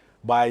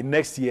 by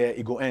next year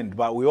it go end.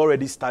 But we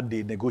already start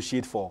to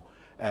negotiate for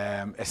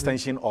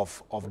extension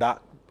of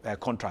that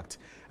contract.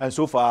 And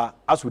so far,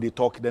 as we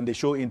talk, then they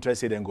show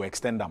interest and go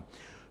extend them.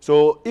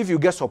 So if you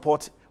get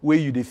support where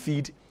you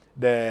defeat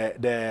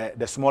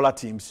the smaller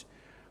teams,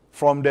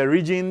 from the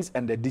regions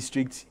and the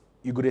districts,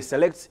 you go to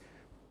select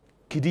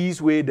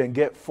kiddies where then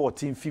get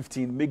 14,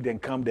 15, make them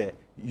come the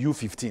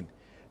U15.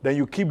 Then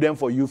you keep them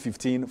for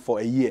U15 for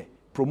a year.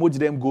 Promote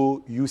them,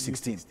 go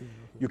U16. Okay.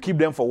 You keep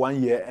them for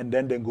 1 year and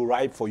then go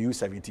right for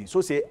U17.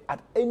 So say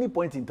at any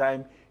point in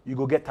time, you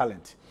go get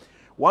talent.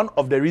 One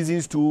of the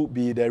reasons to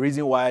be the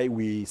reason why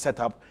we set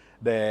up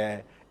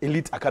the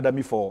Elite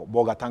Academy for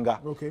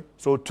Bogatanga. Okay.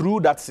 So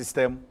through that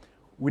system,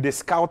 we the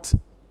scout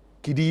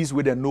kiddies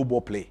with a no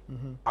ball play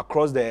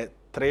across the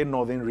 3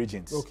 northern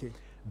regions. Okay.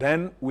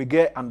 Then we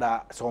get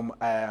under some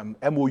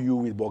MOU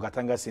with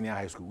Bogatanga Senior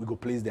High School. We go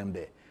place them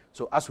there.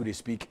 So as we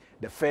speak,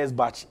 the first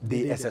batch,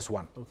 they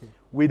SS1. Okay.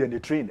 We then they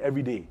train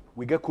every day.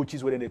 We get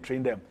coaches where they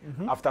train them.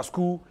 After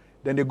school,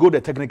 then they go to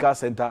the technical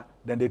center,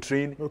 then they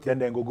train, then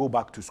they go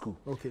back to school.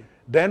 Okay.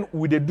 Then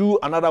we they do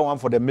another one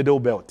for the middle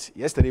belt.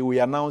 Yesterday we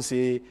announced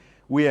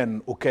we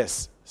and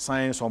OKES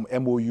sign some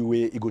MOU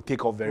where it go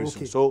take off very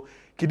soon. So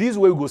kiddies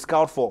where we go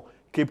scout for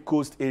Cape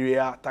Coast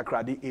area,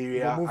 Takrady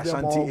area,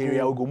 Ashanti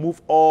area, we go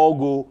move all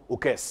go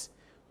OKES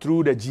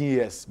through the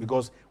GES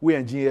because we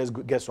and GES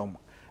get some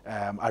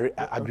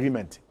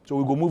agreement. So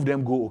we go move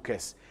them go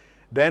OKES.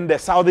 Then the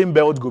southern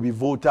belt go be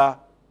Volta,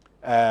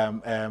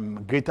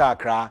 Greater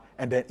Accra,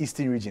 and then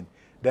Eastern region.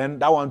 Then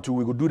that one too,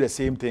 we go do the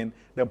same thing,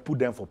 then put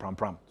them for Pram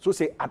Pram. So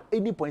say at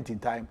any point in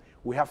time,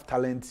 we have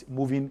talent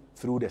moving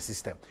through the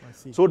system.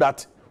 So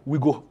that we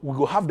go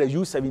have the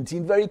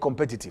U17 very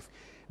competitive.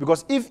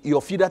 Because if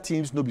your feeder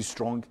teams no be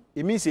strong,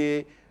 it means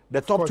the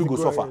top two go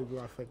suffer.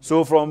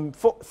 So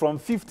from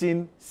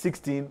 15,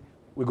 16,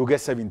 we go get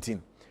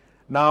 17.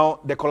 Now,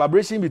 the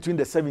collaboration between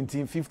the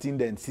 17,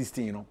 15, and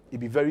 16, you know, it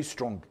be very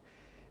strong.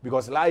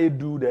 Because like you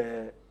do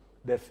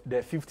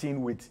the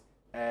 15 with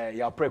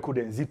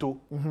Yapreko and Zito,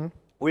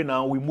 we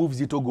move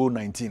Zito go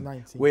 19.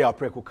 Where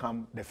Yapreko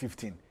come the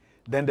 15.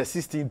 Then the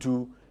 16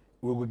 to,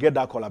 we will get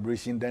that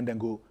collaboration, then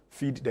go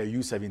feed the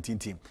U17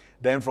 team.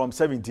 Then from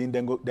 17,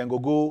 then go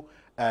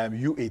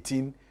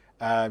U18,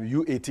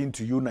 U18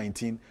 to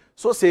U19.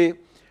 So say,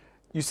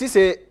 you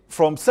see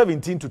from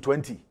 17 to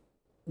 20,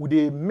 would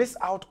they miss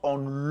out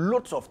on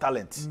lots of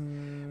talent?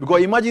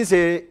 Because imagine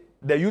say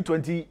the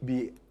U20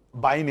 be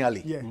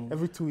biennially. Yeah,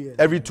 every 2 years.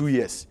 Every 2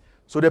 years.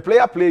 So the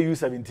player play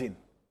U17.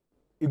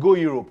 You go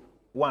Europe,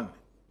 1,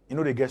 you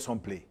know they get some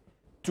play.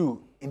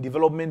 2, in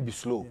development be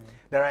slow. Yeah.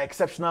 There are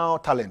exceptional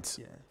talents.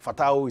 Yeah.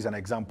 Fatao is an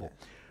example.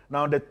 Yeah.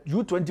 Now the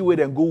U20 way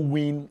then go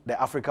win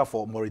the Africa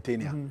for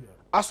Mauritania.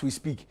 As we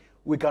speak,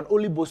 we can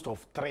only boast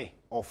of 3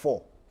 or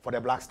 4 for the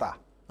Black Star.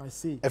 I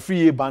see. A free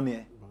year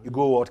Banier, you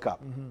go World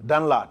Cup.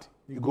 Danlad,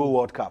 you go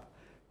World Cup.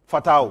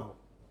 Fatao,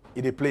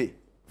 they play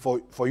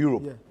for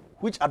Europe. Yeah.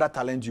 Which other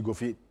talent you go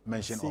fit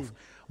mention of?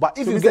 But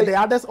if so you get the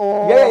others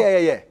all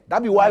yeah.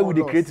 That be why we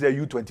create the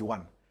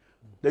U21.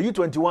 The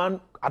U21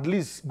 at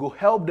least go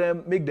help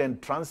them make them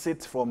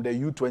transit from the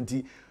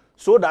U20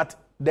 so that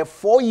the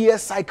 4-year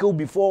cycle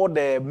before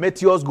the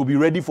Meteors go be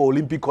ready for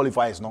Olympic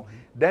qualifiers, no?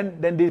 Then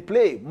they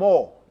play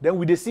more. Then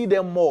we they see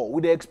them more.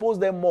 We they expose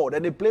them more.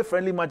 Then they play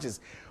friendly matches.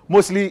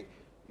 Mostly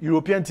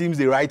European teams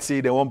they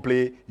say they won't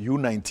play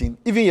U19.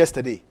 Even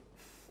yesterday,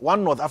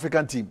 one North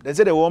African team, they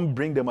said they won't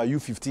bring them a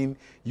U15,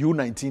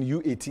 U19,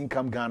 U18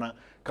 come Ghana,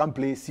 come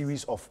play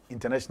series of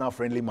international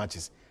friendly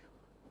matches.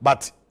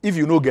 But if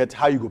you no get,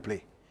 how you go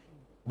play?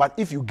 But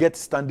if you get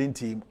standing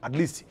team, at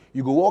least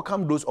you go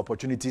welcome those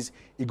opportunities.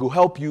 It go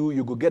help you.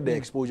 You go get the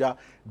exposure.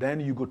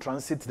 Then you go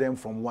transit them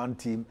from one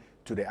team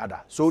to the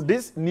other. So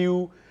this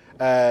new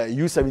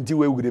U17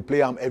 way we play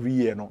them every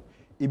year, no,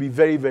 it be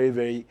very, very,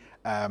 very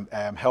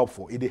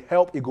helpful. It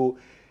help. It go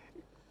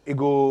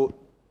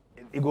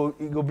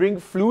bring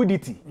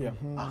fluidity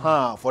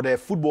for the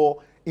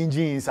football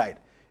engine inside.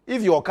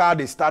 If your car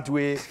they start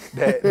with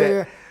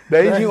the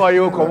engine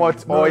oil come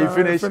out or you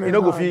finish, you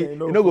know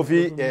go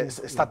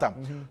start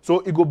them. So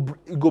it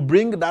go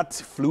bring that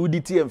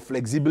fluidity and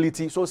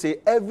flexibility. So say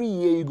every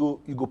year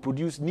you go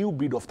produce new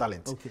breed of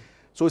talent. Okay.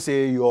 So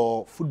say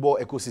your football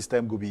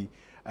ecosystem go be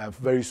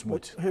very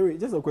smooth. But Henry,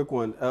 just a quick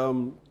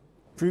one.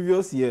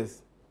 Previous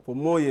years, for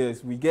more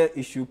years, we get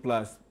issue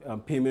plus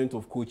payment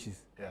of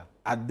coaches. Yeah.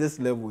 At this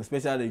level,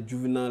 especially at the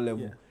juvenile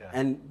level. Yeah. Yeah.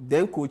 And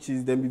then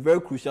coaches then be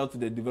very crucial to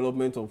the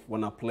development of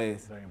one of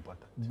players. Very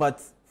important.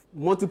 But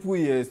multiple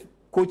years,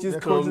 coaches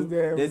come,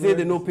 they say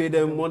they don't pay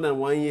them more than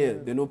 1 year,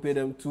 they don't pay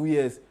them 2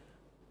 years.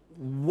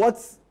 What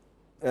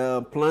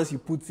plans you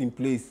put in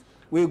place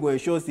where you go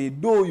ensure say,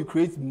 though you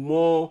create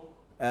more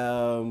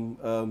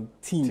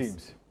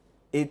teams.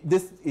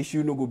 This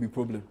issue no go be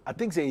problem. I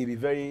think say it be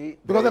very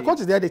because the coach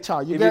is there the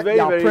child. You get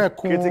very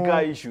critical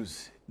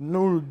issues.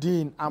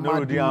 Nuruddin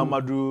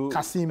Amadou,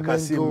 Kasim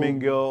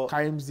Mengel,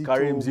 Karim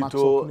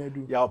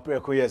Zito,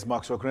 Yapreko, yes,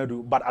 Maxwell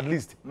Oknedu. But at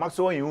least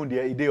Maxwell you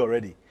there, he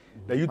already.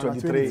 The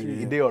U23,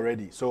 he there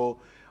already. So,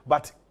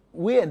 but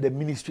we and the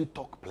ministry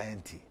talk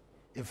plenty.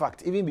 In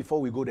fact, even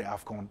before we go to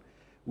AFCON,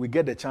 we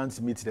get the chance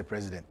to meet the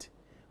president.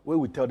 Where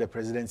we tell the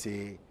president,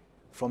 say,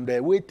 from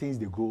the way things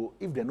they go,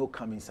 if they no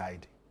come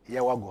inside,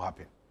 here what go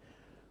happen.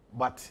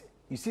 But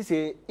you see,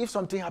 say, if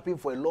something happen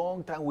for a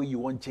long time where you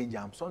want change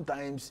them,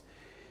 sometimes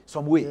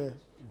some way. Yeah.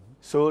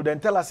 So then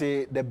tell us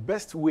the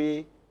best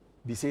way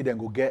be say then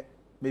go get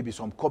maybe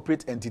some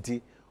corporate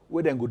entity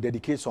where then go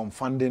dedicate some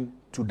funding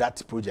to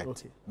that project.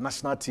 Okay.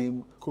 National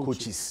team,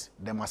 coaches,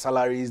 their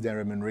salaries, their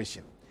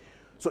remuneration.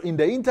 So in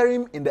the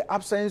interim, in the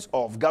absence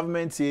of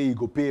government say you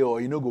go pay or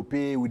you no go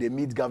pay with the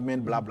meet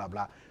government, blah, blah,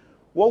 blah.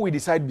 What we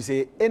decide we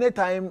say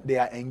anytime they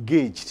are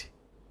engaged,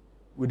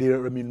 we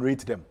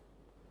remunerate them.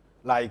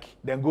 Like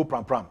then go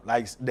pram.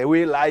 Like the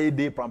way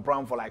they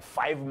pram for like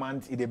 5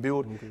 months in the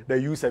build the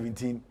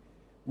U17,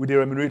 we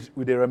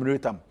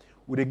remunerate them.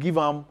 We give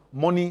them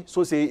money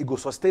so say it go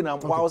sustain them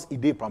whilst it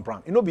dey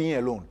pram. It not be here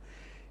alone.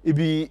 It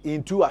be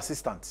in 2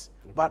 assistants.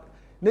 But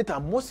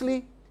Nathan,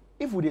 mostly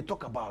if we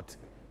talk about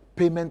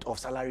payment of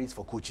salaries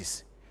for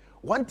coaches,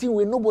 one thing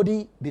where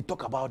nobody they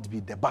talk about be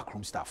the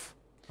backroom staff.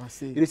 I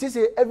see. They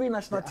say every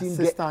national team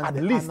get at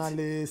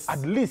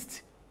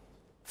least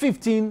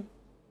 15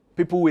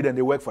 people with and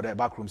they work for their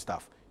backroom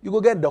staff. You go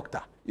get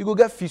doctor, you go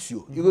get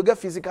physio, you go get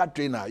physical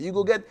trainer, you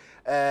go get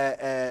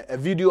a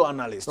video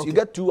analyst, you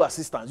get 2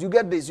 assistants, you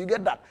get this, you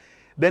get that.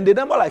 Then the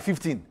number like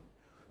 15.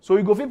 So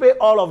you go pay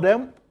all of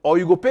them, or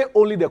you go pay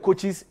only the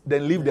coaches,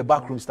 then leave the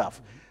backroom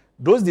staff.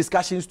 Those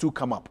discussions too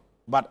come up.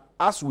 But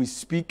as we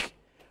speak,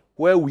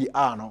 where we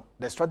are now,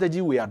 the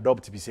strategy we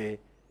adopt, we say,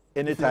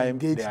 anytime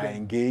they are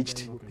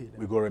engaged,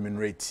 we go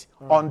remunerate.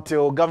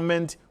 Until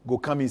government go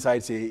come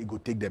inside, say, it go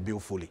take the bill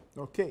fully.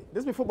 Okay.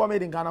 This is Football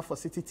Made in Ghana for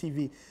Citi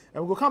TV.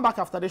 And we'll come back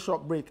after this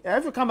short break.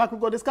 If we come back,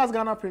 we'll go discuss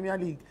Ghana Premier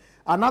League.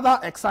 Another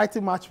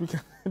exciting match we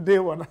can day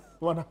one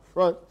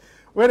front.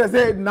 Where they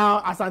say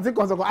now, Asante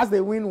Kotoko, as they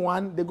win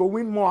one, they go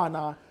win more,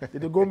 and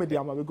they go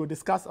medium. We go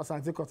discuss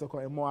Asante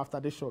Kotoko and more after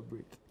this short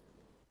break.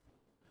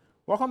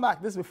 Welcome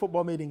back. This is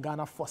Football Made in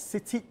Ghana for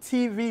Citi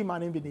TV. My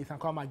name is Nathan.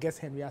 I'm my guest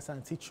Henry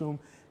Asante Chum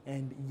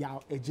and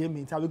Yao Eje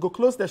Minta. We go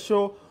close the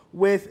show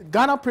with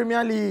Ghana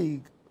Premier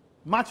League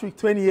match week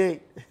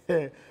 28.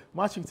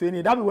 Match week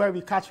 28. That'll be where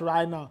we catch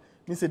right now.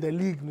 Means the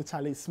league, no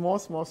challenge. Small.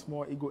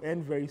 It will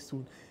end very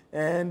soon.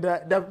 And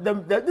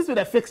this with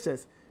the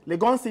fixtures: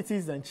 Legon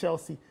Cities and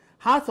Chelsea.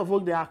 Hearts of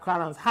Oak, they are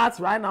Crowns. Hearts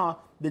right now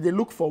they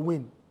look for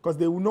win because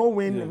they will not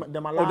win. Yeah.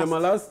 Them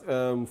last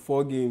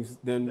 4 games.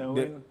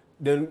 Then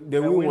they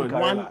win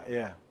one.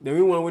 Yeah. They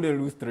win one when they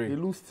lose 3. They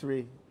lose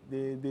 3.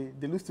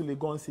 They lose to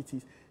Legon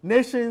Cities.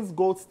 Nations,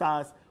 Gold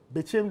Stars,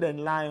 Bechim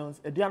and Lions,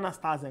 Ediana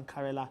Stars and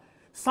Karela.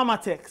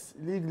 Samatex,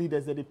 league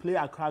leaders that they play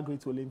Accra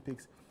Great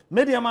Olympics.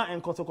 Mediama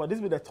and Kotoko, this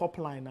will be the top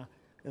liner.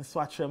 And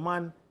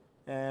Swatreman,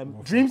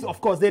 Dreams,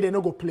 of course, they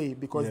not go play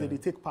because they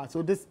take part.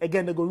 So this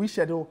again they go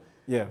reschedule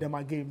them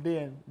a game.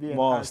 They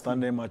more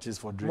outstanding matches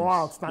for Dreams. More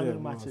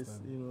outstanding matches.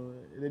 You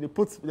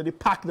know, they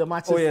pack the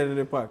matches. Oh yeah,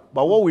 they pack.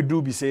 But what we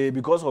do be say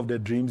because of the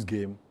Dreams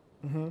game,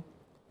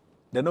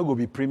 they're not gonna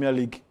be Premier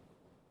League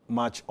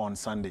match on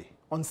Sunday.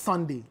 On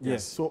Sunday,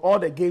 yes. So all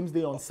the games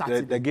they on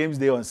Saturday. The games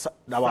they on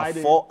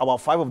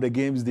about 5 of the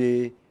games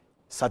they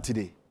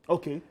Saturday.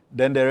 Okay.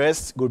 Then the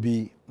rest will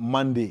be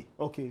Monday.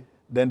 Okay.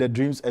 Then the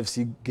Dreams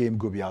FC game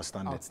will be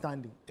outstanding.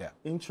 Outstanding. Yeah.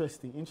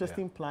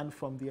 Interesting plan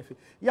from the FA.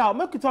 Yeah, I'll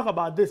make you talk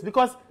about this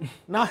because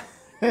now,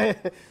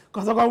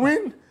 because I'm going to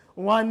win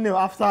 1-0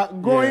 after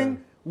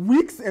going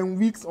weeks and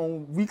weeks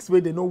on weeks where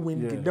they no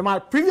win. Yeah.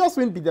 The previous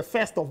win be the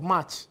 1st of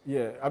March.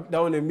 Yeah,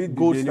 that one they beat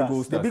Gold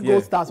Stars. They beat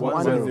Gold Stars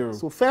 1-0.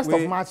 So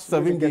 1st of March.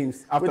 7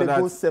 games. After that,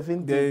 they go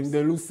 7 games.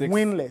 They lose 6.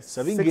 Winless.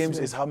 7 games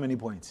is how many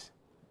points?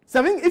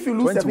 7. If you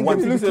lose 7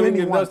 games, you lose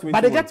 21.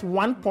 But they get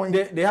 1 point.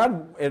 They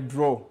had a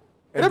draw.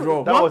 That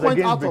was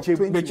against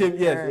Bechim,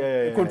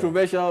 yes.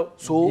 Controversial.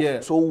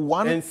 So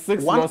one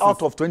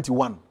out of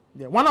 21.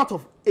 Yeah, 1 out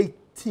of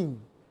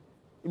 18.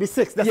 It'll be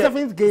 6. The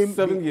 7th game.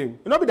 7th game.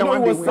 It'll not be the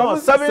one they win. No,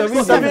 7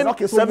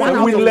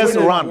 winless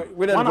run.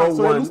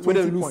 We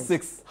didn't lose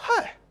 6.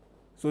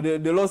 So they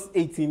lost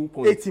 18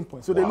 points. 18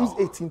 points. So they lose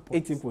 18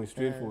 points. 18 points,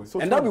 straightforward.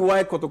 And that'll be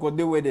why Kotoko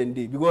they were then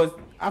did. Because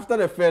after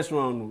the first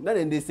round,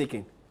 then they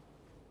second.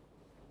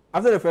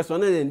 After the first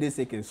round, then they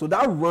second. So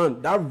that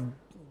run, that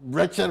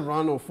wretched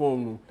run of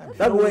form,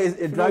 that way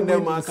it dragged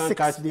them and can't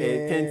catch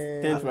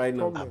 10th right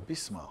now.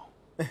 Abysmal.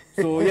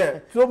 So yeah,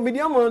 so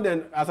Mediama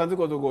then Asante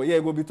Kotoko,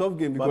 it will be tough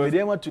game because but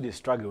Mediama to the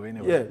struggle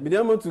anyway. Yeah,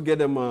 Mediama to get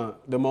them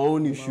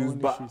own issues,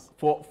 but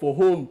for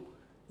home,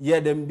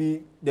 them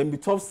be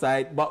tough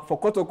side. But for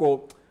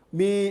Kotoko,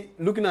 me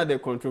looking at the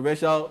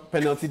controversial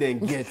penalty they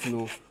get,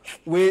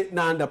 where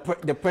now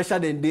the pressure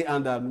they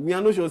under. Me I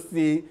not sure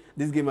say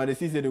this game at the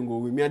CC don't go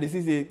win. Me at the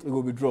CC it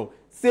will be draw.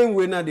 Same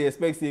way now they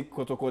expect say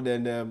Kotoko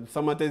then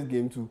Samate's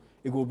game too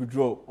it will be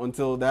draw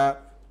until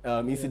that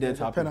incident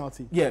happened.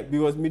 Penalty. Yeah,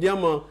 because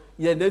Mediama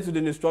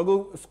they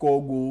struggle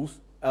score goals.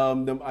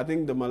 I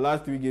think the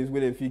last 3 games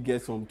where they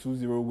get some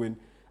 2-0 win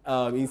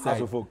inside.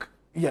 House of Oak.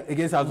 Yeah,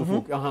 against House of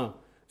Oak.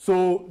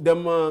 So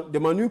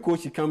the new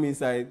coach he come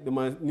inside,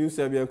 the new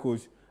Serbian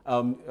coach,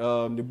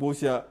 the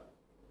Borussia,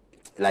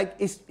 like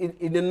it's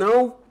in the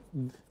now.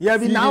 Yeah,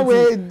 but now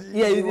where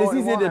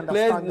the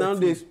players now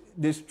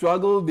they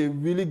struggle, they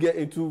really get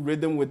into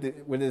rhythm with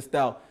the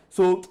style.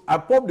 So I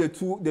pop the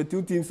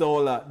two teams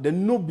all they're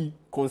not be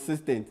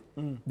consistent.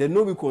 They're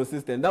not be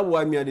consistent. That's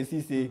why me and the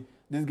CC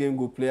this game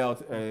go play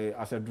out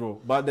as a draw.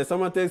 But the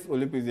Samatex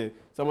Olympics,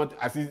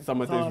 I see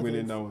Samatex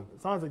winning that one.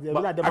 Sounds like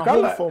but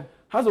they're like form.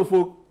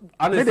 Hasselhoff,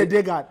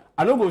 honestly,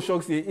 I don't go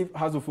shock say if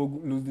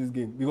Hasselhoff lose this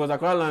game because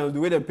Accra Lions, the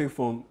way they pick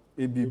from,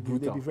 it be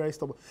brutal. They'll be very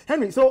stubborn.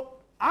 Henry, so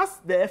as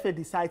the FA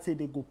decided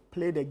they go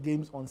play the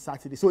games on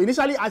Saturday, so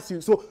initially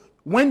so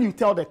when you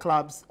tell the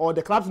clubs or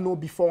the clubs know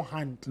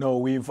beforehand? No,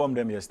 we informed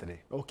them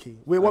yesterday. Okay.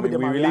 We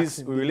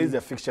released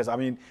the fixtures. I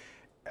mean,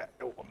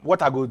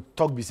 what I go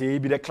talk be say,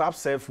 be the club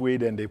self way,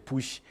 then they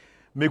push,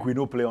 make we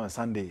no play on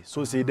Sunday.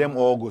 So say them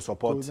all go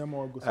support,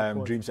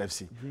 Dreams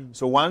FC.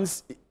 So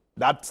once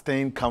that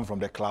thing come from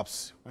the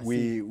clubs,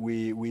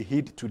 we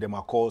hit to them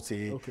a call,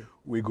 say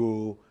we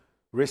go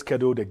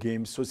reschedule the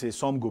games. So say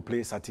some go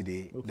play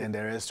Saturday, then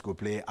the rest go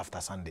play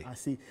after Sunday. I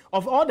see.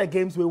 Of all the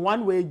games,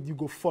 one way you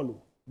go follow,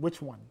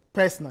 which one,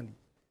 personally?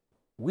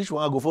 Which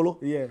one I go follow?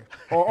 Yeah,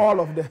 or all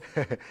of them.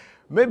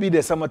 Maybe the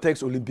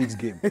Samatex Olympics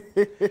game.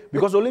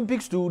 Because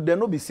Olympics too, they'll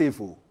not be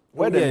safe.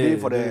 Where they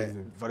for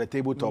the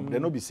tabletop,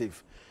 they'll not be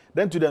safe.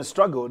 Then to then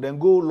struggle, then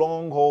go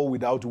long haul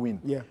without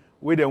win. Yeah.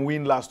 We then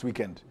win last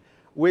weekend.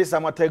 Where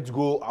Samatex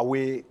go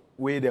away,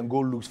 where then go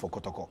lose for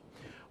Kotoko.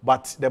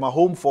 But them a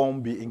home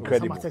form be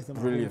incredible.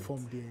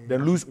 Brilliant.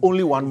 Then lose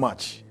only one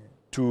match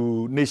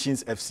to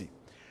Nations FC.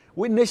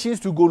 When Nations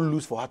to go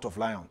lose for Heart of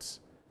Lions,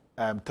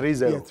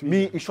 3-0.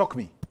 Me, it shocked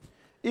me.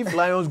 If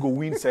Lions go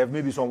win,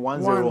 maybe some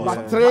 1-0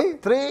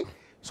 but three,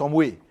 some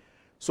way.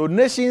 So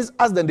Nations,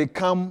 as then they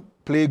come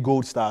play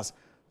Gold Stars,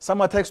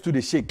 Samatex to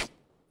the shake.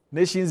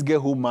 Nations get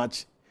home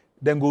match,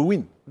 then go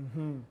win.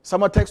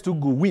 Samatex to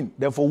go win.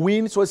 Then for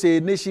win, so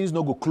say Nations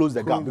no go close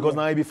the gap because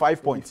now it be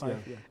 5 points.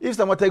 If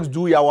Samatex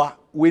do yawa,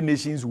 when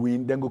Nations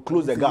win, then go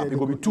close the gap. It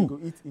go be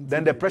 2.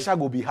 Then the pressure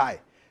go be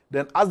high.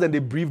 Then as then they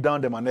breathe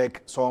down them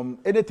neck,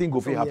 anything go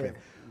happen.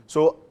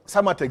 So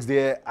Samatex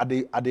there,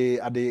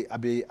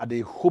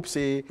 they hope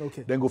say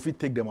then go fit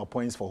take them a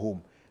points for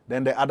home.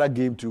 Then the other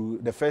game to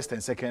the first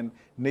and second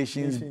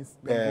Nations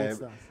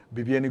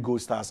BBN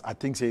Gold Stars. I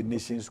think say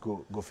Nations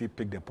go fit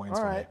pick the points.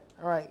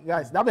 All right,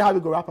 guys. That'll be how we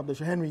go wrap up the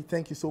show. Henry,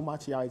 thank you so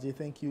much. YJ,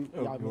 thank you.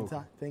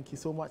 Yabinta, thank you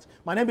so much.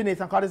 My name is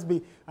Nathan Carter. This will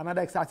be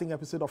another exciting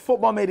episode of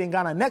Football Made in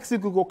Ghana. Next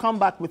week we will come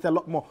back with a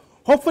lot more.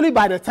 Hopefully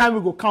by the time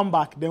we go come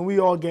back, then we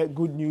all get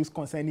good news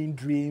concerning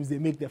Dreams. They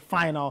make the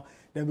final.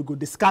 Then we go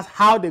discuss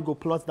how they go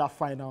plot that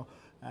final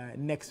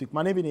next week.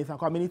 My name is Nathan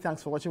Carter. Many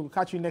thanks for watching. We'll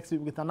catch you next week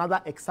with another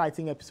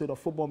exciting episode of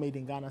Football Made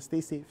in Ghana.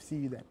 Stay safe. See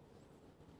you then.